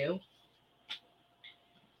sense to you.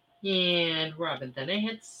 And Robin, then I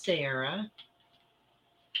had Sarah,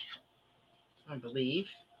 I believe.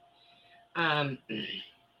 Um,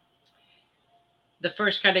 the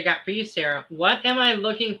first card I got for you, Sarah. What am I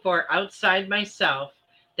looking for outside myself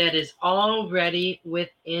that is already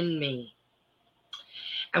within me?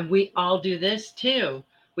 And we all do this too.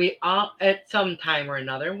 We all, at some time or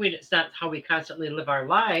another, it's not how we constantly live our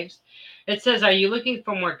lives. It says, are you looking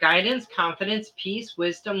for more guidance, confidence, peace,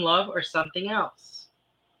 wisdom, love, or something else?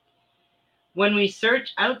 When we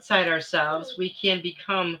search outside ourselves, we can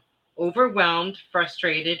become overwhelmed,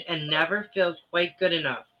 frustrated, and never feel quite good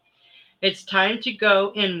enough. It's time to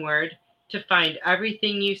go inward to find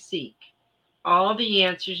everything you seek. All the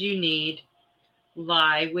answers you need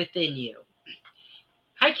lie within you.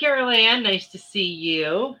 Hi, Carol Ann. Nice to see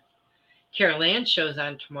you. Carol Ann shows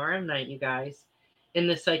on tomorrow night, you guys, in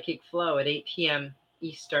the Psychic Flow at 8 p.m.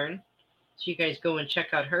 Eastern. So you guys go and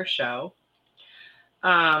check out her show.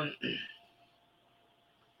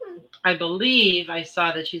 I believe I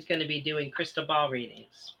saw that she's going to be doing crystal ball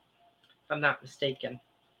readings, if I'm not mistaken.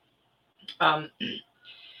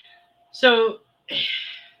 So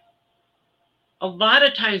a lot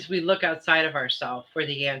of times we look outside of ourselves for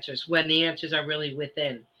the answers when the answers are really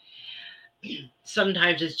within.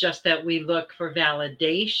 Sometimes it's just that we look for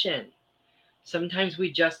validation. Sometimes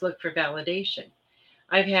we just look for validation.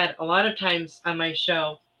 I've had a lot of times on my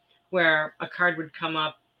show where a card would come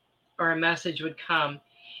up or a message would come,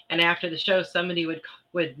 and after the show somebody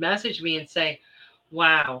would message me and say,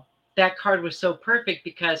 wow, that card was so perfect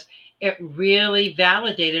because it really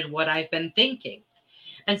validated what I've been thinking.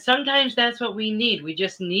 And sometimes that's what we need. We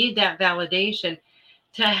just need that validation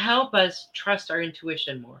to help us trust our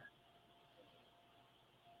intuition more.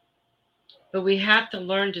 But we have to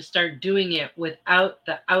learn to start doing it without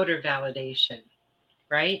the outer validation,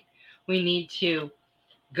 right? We need to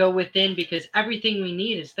go within because everything we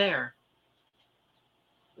need is there.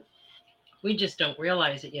 We just don't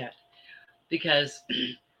realize it yet because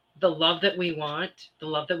the love that we want, the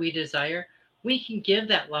love that we desire, we can give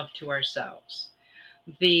that love to ourselves.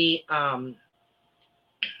 The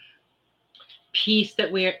peace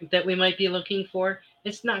that we might be looking for,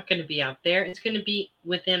 it's not going to be out there. It's going to be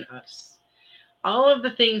within us. All of the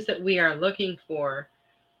things that we are looking for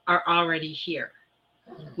are already here.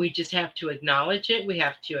 We just have to acknowledge it. We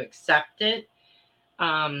have to accept it.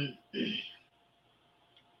 And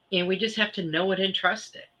we just have to know it and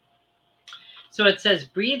trust it. So it says,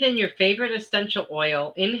 breathe in your favorite essential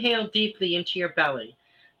oil. Inhale deeply into your belly.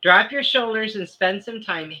 Drop your shoulders and spend some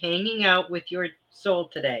time hanging out with your soul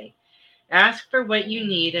today. Ask for what you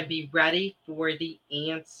need and be ready for the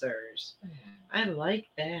answers. I like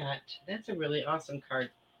that. That's a really awesome card.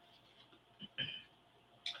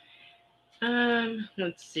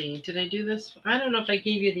 Let's see. Did I do this? I don't know if I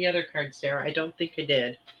gave you the other card, Sarah. I don't think I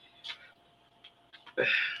did.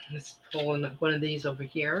 Let's pull one of these over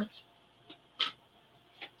here.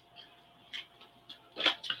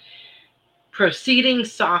 Proceeding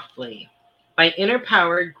softly. My inner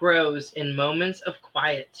power grows in moments of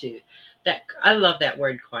quietude. I love that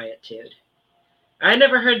word, quietude. I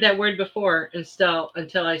never heard that word before until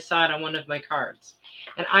I saw it on one of my cards.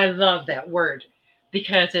 And I love that word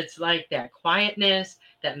because it's like that quietness,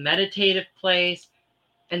 that meditative place,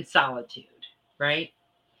 and solitude, right?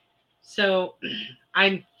 So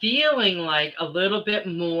I'm feeling like a little bit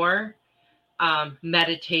more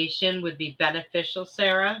meditation would be beneficial,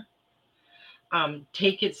 Sarah.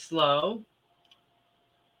 Take it slow.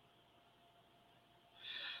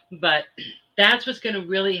 But that's what's going to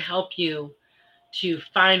really help you to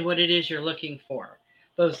find what it is you're looking for.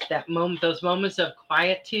 Those moments of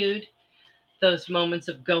quietude, those moments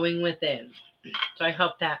of going within. So I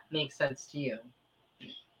hope that makes sense to you,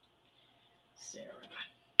 Sarah.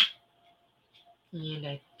 And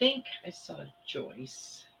I think I saw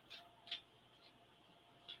Joyce.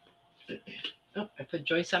 Oh, I put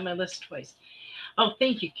Joyce on my list twice. Oh,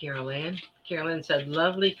 thank you, Carolyn. Carolyn said,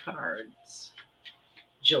 lovely cards.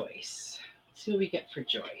 Joyce. Let's see what we get for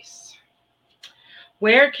Joyce.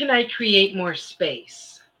 Where can I create more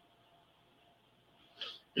space?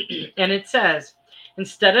 And it says,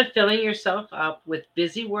 instead of filling yourself up with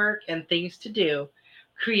busy work and things to do,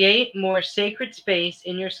 create more sacred space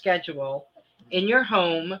in your schedule, in your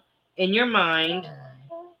home, in your mind,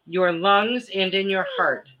 your lungs, and in your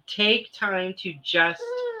heart. Take time to just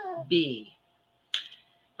be.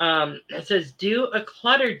 It says, do a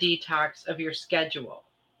clutter detox of your schedule,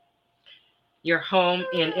 your home,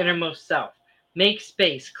 and innermost self. Make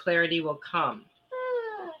space. Clarity will come.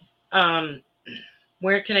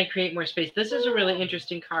 Where can I create more space? This is a really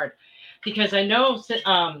interesting card because I know,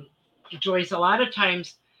 Joyce, a lot of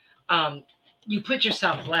times you put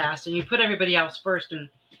yourself last and you put everybody else first and,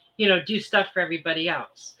 do stuff for everybody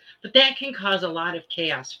else. But that can cause a lot of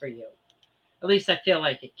chaos for you. At least I feel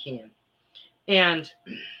like it can. And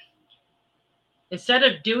instead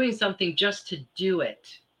of doing something just to do it,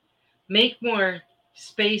 make more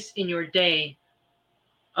space in your day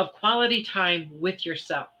of quality time with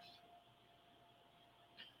yourself.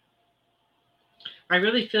 I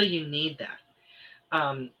really feel you need that.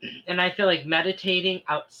 And I feel like meditating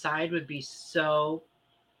outside would be so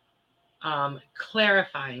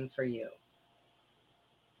clarifying for you.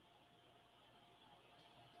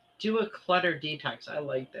 Do a clutter detox. I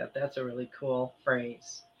like that. That's a really cool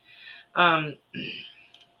phrase.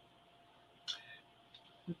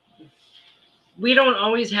 We don't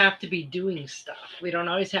always have to be doing stuff. We don't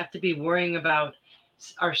always have to be worrying about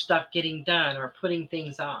our stuff getting done or putting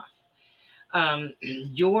things off.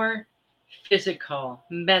 Your physical,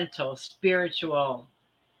 mental, spiritual,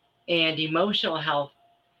 and emotional health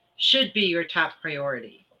should be your top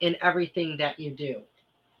priority in everything that you do.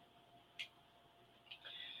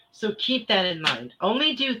 So keep that in mind.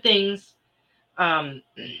 Only do things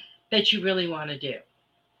that you really want to do.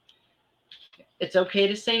 It's okay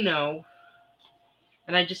to say no.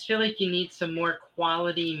 And I just feel like you need some more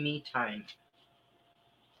quality me time.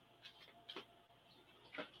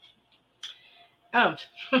 Oh,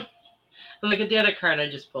 look at the other card I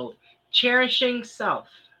just pulled. Cherishing self.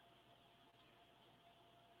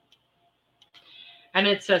 And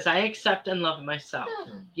it says, I accept and love myself.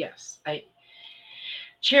 Yes.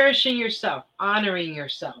 Cherishing yourself, honoring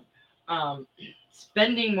yourself,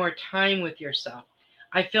 spending more time with yourself.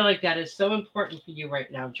 I feel like that is so important for you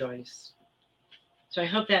right now, Joyce. So I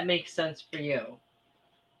hope that makes sense for you.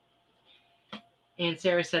 And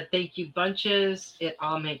Sarah said, thank you, bunches. It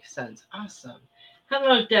all makes sense. Awesome.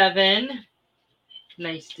 Hello, Devin.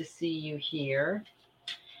 Nice to see you here.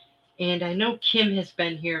 And I know Kim has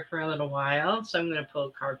been here for a little while, so I'm going to pull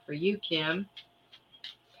a card for you, Kim.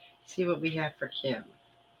 See what we have for Kim.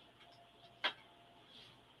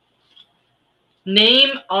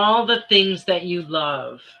 Name all the things that you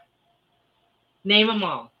love. Name them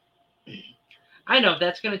all. I know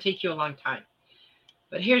that's going to take you a long time.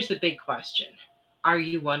 But here's the big question. Are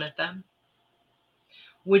you one of them?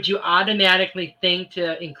 Would you automatically think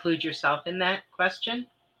to include yourself in that question?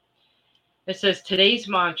 It says, today's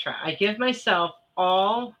mantra, I give myself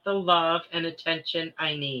all the love and attention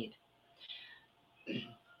I need.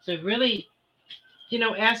 So really,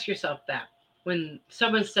 ask yourself that. When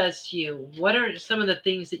someone says to you, what are some of the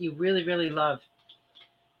things that you really, really love?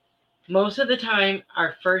 Most of the time,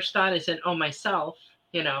 our first thought is myself,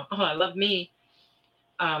 I love me.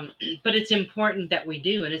 But it's important that we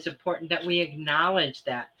do, and it's important that we acknowledge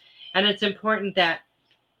that. And it's important that,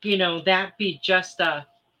 that be just a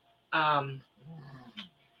kind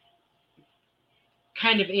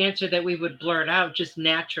of answer that we would blurt out just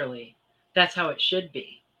naturally. That's how it should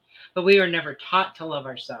be. But we were never taught to love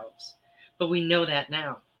ourselves. But we know that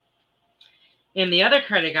now. And the other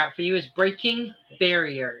card I got for you is breaking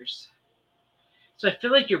barriers. So I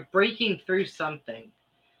feel like you're breaking through something.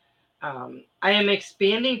 I am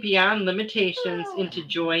expanding beyond limitations into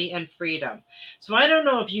joy and freedom. So I don't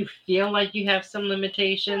know if you feel like you have some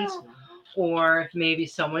limitations, or if maybe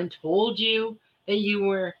someone told you that you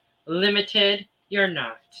were limited. You're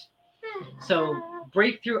not. So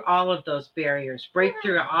break through all of those barriers. Break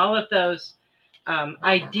through all of those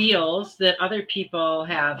ideals that other people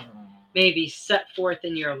have maybe set forth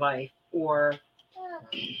in your life, or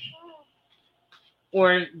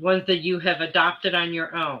ones that you have adopted on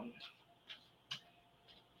your own.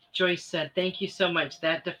 Joyce said, thank you so much.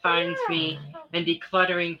 That defines me, and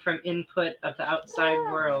decluttering from input of the outside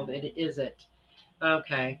world. It is it.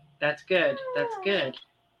 Okay, that's good. That's good.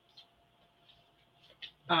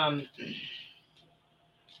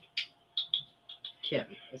 Kim,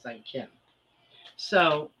 it's like Kim.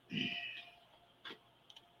 So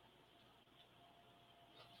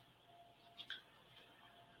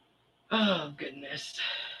Oh, goodness.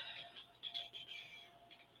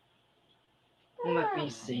 Let me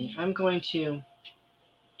see. I'm going to...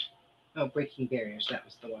 Oh, breaking barriers. That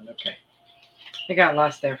was the one. Okay. I got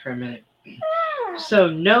lost there for a minute. So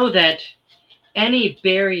know that any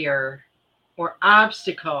barrier or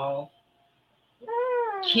obstacle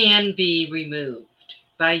can be removed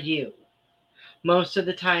by you. Most of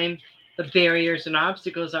the time, the barriers and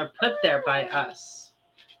obstacles are put there by us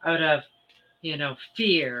out of,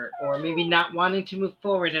 fear, or maybe not wanting to move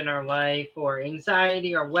forward in our life, or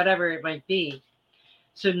anxiety, or whatever it might be.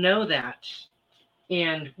 So know that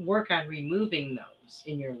and work on removing those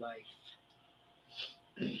in your life.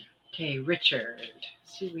 Okay, Richard.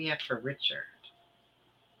 Let's see what we have for Richard.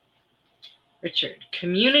 Richard,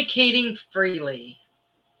 communicating freely.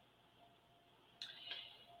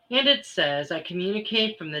 And it says, I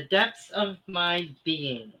communicate from the depths of my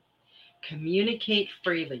being. Communicate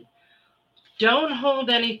freely. Don't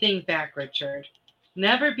hold anything back, Richard.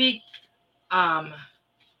 Never be, how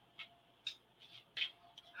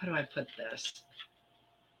do I put this?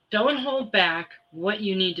 Don't hold back what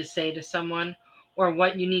you need to say to someone or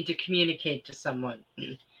what you need to communicate to someone.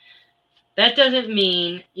 That doesn't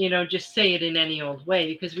mean, just say it in any old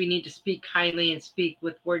way, because we need to speak kindly and speak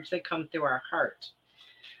with words that come through our heart.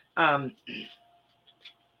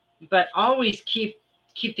 But always keep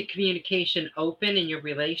the communication open in your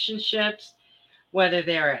relationships, whether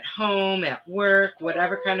they're at home, at work,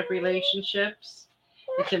 whatever kind of relationships.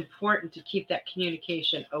 It's important to keep that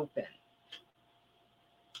communication open.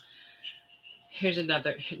 Here's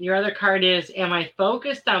another. Your other card is, am I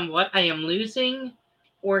focused on what I am losing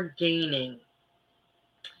or gaining?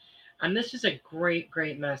 And this is a great,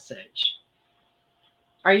 great message.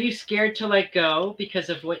 Are you scared to let go because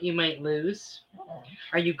of what you might lose?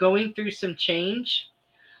 Are you going through some change?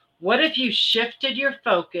 What if you shifted your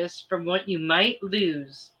focus from what you might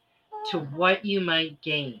lose to what you might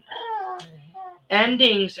gain?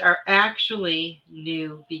 Endings are actually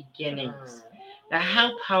new beginnings. Now,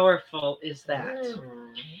 how powerful is that?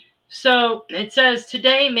 So it says,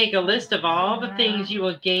 today make a list of all the things you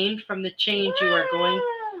will gain from the change you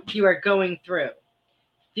are going through.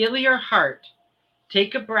 Feel your heart.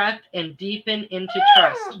 Take a breath and deepen into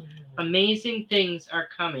trust. Amazing things are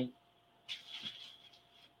coming.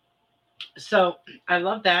 So I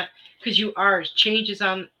love that, because change is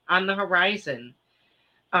on the horizon.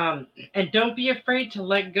 And don't be afraid to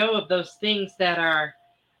let go of those things that are,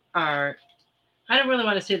 I don't really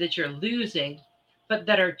want to say that you're losing, but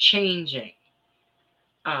that are changing.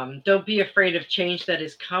 Don't be afraid of change that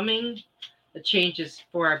is coming. The change is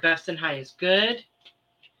for our best and highest good.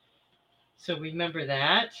 So remember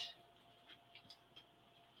that.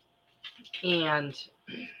 And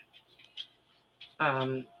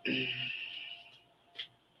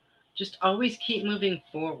just always keep moving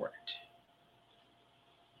forward.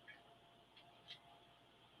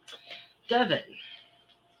 Devin,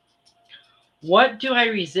 what do I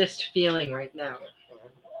resist feeling right now?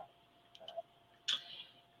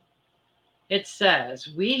 It says,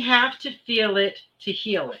 we have to feel it to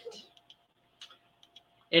heal it.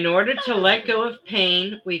 In order to let go of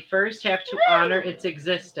pain, we first have to honor its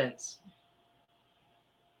existence.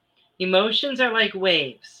 Emotions are like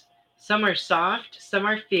waves. Some are soft, some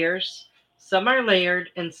are fierce, some are layered,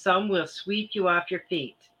 and some will sweep you off your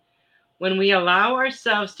feet. When we allow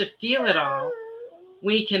ourselves to feel it all,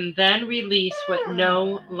 we can then release what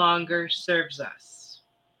no longer serves us.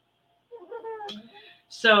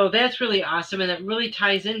 So that's really awesome, and it really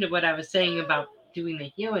ties into what I was saying about doing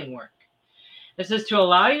the healing work. It says to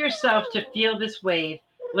allow yourself to feel this wave,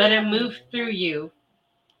 let it move through you,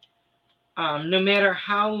 no matter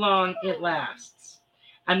how long it lasts,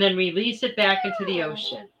 and then release it back into the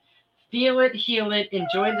ocean. Feel it, heal it,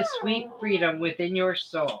 enjoy the sweet freedom within your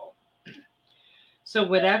soul. So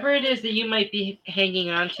whatever it is that you might be hanging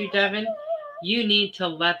on to, Devin, you need to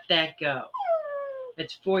let that go.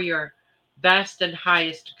 It's for your best and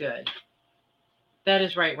highest good. That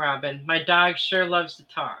is right, Robin. My dog sure loves to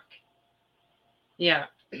talk. Yeah,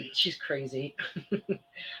 she's crazy.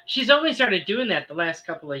 She's only started doing that the last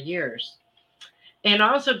couple of years. And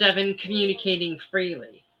also, Devin, communicating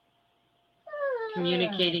freely.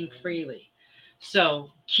 Communicating freely.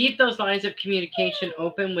 So keep those lines of communication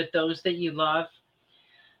open with those that you love,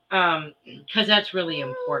 because that's really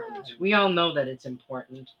important. We all know that it's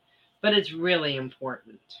important, but it's really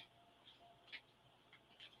important.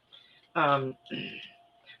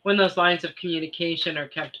 When those lines of communication are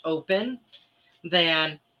kept open,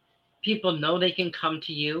 then people know they can come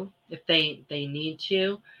to you if they need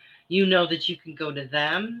to. you know that you can go to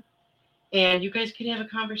them and you guys can have a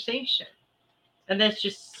conversation. And that's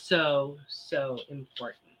just so, so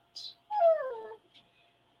important.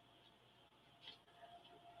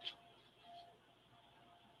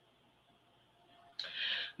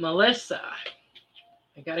 Melissa,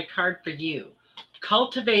 I got a card for you.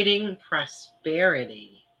 Cultivating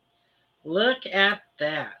prosperity. Look at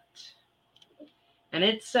that. And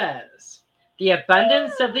it says, the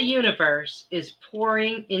abundance of the universe is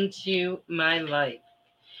pouring into my life.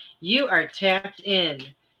 You are tapped in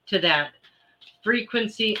to that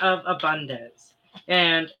frequency of abundance.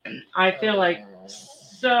 And I feel like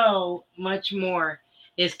so much more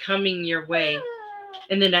is coming your way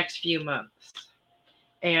in the next few months.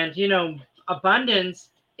 And, you know, abundance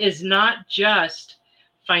is not just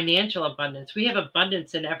financial abundance. We have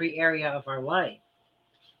abundance in every area of our life.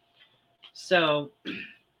 So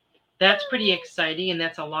that's pretty exciting, and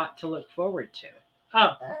that's a lot to look forward to.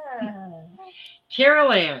 Oh,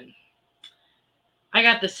 Carol Ann, I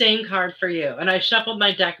got the same card for you, and I shuffled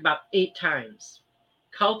my deck about 8 times.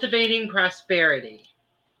 Cultivating prosperity.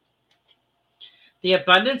 The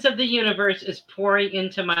abundance of the universe is pouring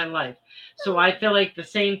into my life. So I feel like the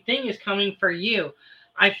same thing is coming for you.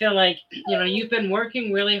 I feel like, you know, you've been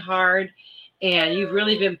working really hard and you've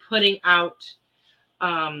really been putting out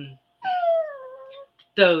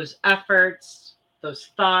those efforts, those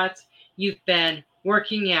thoughts. You've been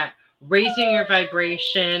working at raising your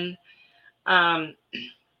vibration. And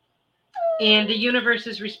the universe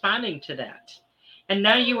is responding to that. And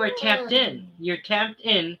now you are tapped in. You're tapped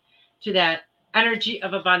in to that energy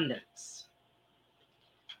of abundance.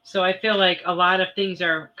 So I feel like a lot of things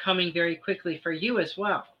are coming very quickly for you as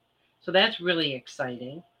well. So that's really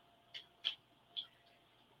exciting.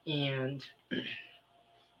 And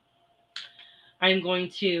I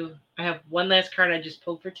have one last card I just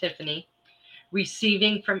pulled for Tiffany.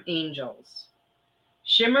 Receiving from angels.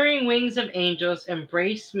 Shimmering wings of angels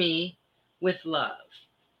embrace me with love.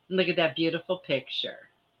 Look at that beautiful picture.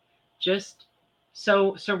 Just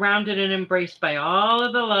so surrounded and embraced by all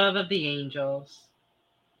of the love of the angels.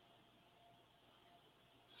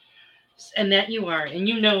 And that you are, and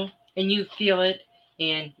you know, and you feel it,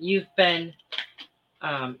 and you've been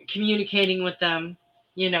communicating with them,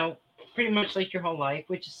 you know, pretty much like your whole life,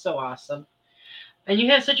 which is so awesome. And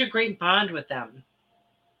you have such a great bond with them.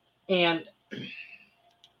 And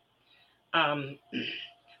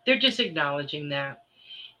they're just acknowledging that.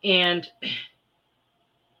 And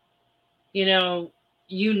you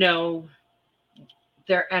know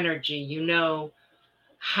their energy, you know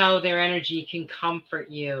how their energy can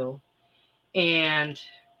comfort you and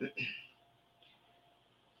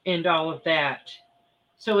all of that.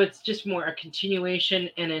 So it's just more a continuation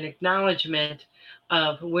and an acknowledgement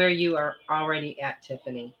of where you are already at,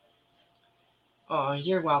 Tiffany. Oh,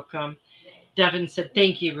 you're welcome. Devin said,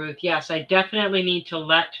 thank you, Ruth. Yes, I definitely need to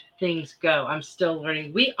let things go. I'm still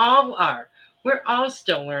learning. We all are. We're all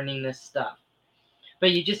still learning this stuff.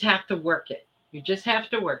 But you just have to work it. You just have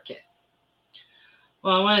to work it.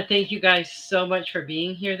 Well, I want to thank you guys so much for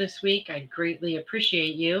being here this week. I greatly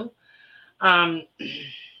appreciate you. Can't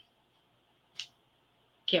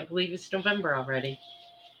believe it's November already.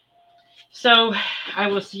 So I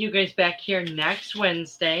will see you guys back here next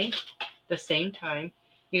Wednesday, the same time.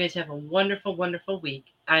 You guys have a wonderful, wonderful week.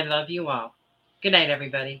 I love you all. Good night,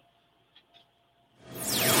 everybody.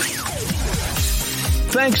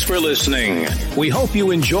 Thanks for listening. We hope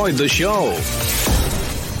you enjoyed the show.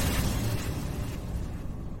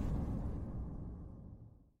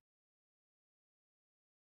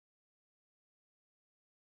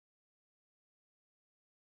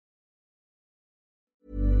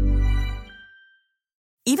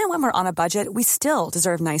 Even when we're on a budget, we still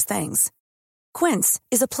deserve nice things. Quince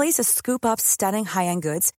is a place to scoop up stunning high-end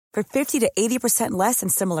goods for 50 to 80% less than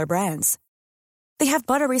similar brands. They have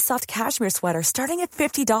buttery soft cashmere sweaters starting at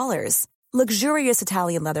 $50, luxurious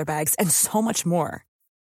Italian leather bags, and so much more.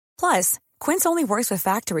 Plus, Quince only works with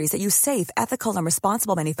factories that use safe, ethical, and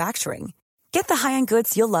responsible manufacturing. Get the high-end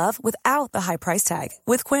goods you'll love without the high price tag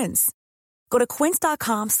with Quince. Go to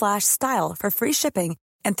quince.com/style for free shipping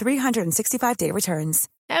and 365-day returns.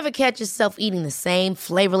 Ever catch yourself eating the same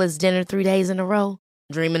flavorless dinner 3 days in a row?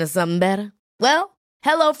 Dreaming of something better? Well,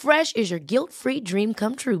 HelloFresh is your guilt-free dream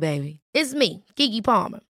come true, baby. It's me, Keke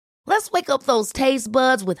Palmer. Let's wake up those taste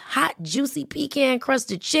buds with hot, juicy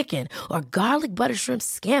pecan-crusted chicken or garlic butter shrimp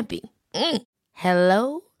scampi.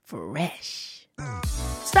 Hello Fresh.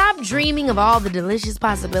 Stop dreaming of all the delicious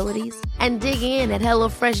possibilities and dig in at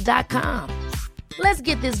HelloFresh.com. Let's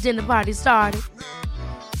get this dinner party started.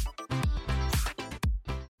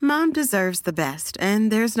 Mom deserves the best,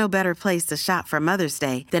 and there's no better place to shop for Mother's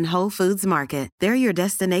Day than Whole Foods Market. They're your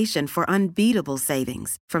destination for unbeatable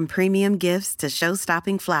savings, from premium gifts to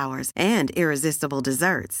show-stopping flowers and irresistible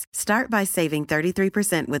desserts. Start by saving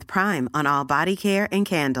 33% with Prime on all body care and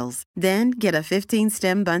candles. Then get a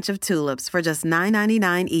 15-stem bunch of tulips for just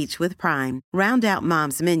 $9.99 each with Prime. Round out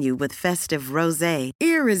Mom's menu with festive rosé,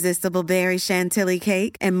 irresistible berry chantilly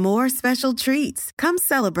cake, and more special treats. Come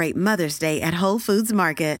celebrate Mother's Day at Whole Foods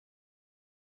Market.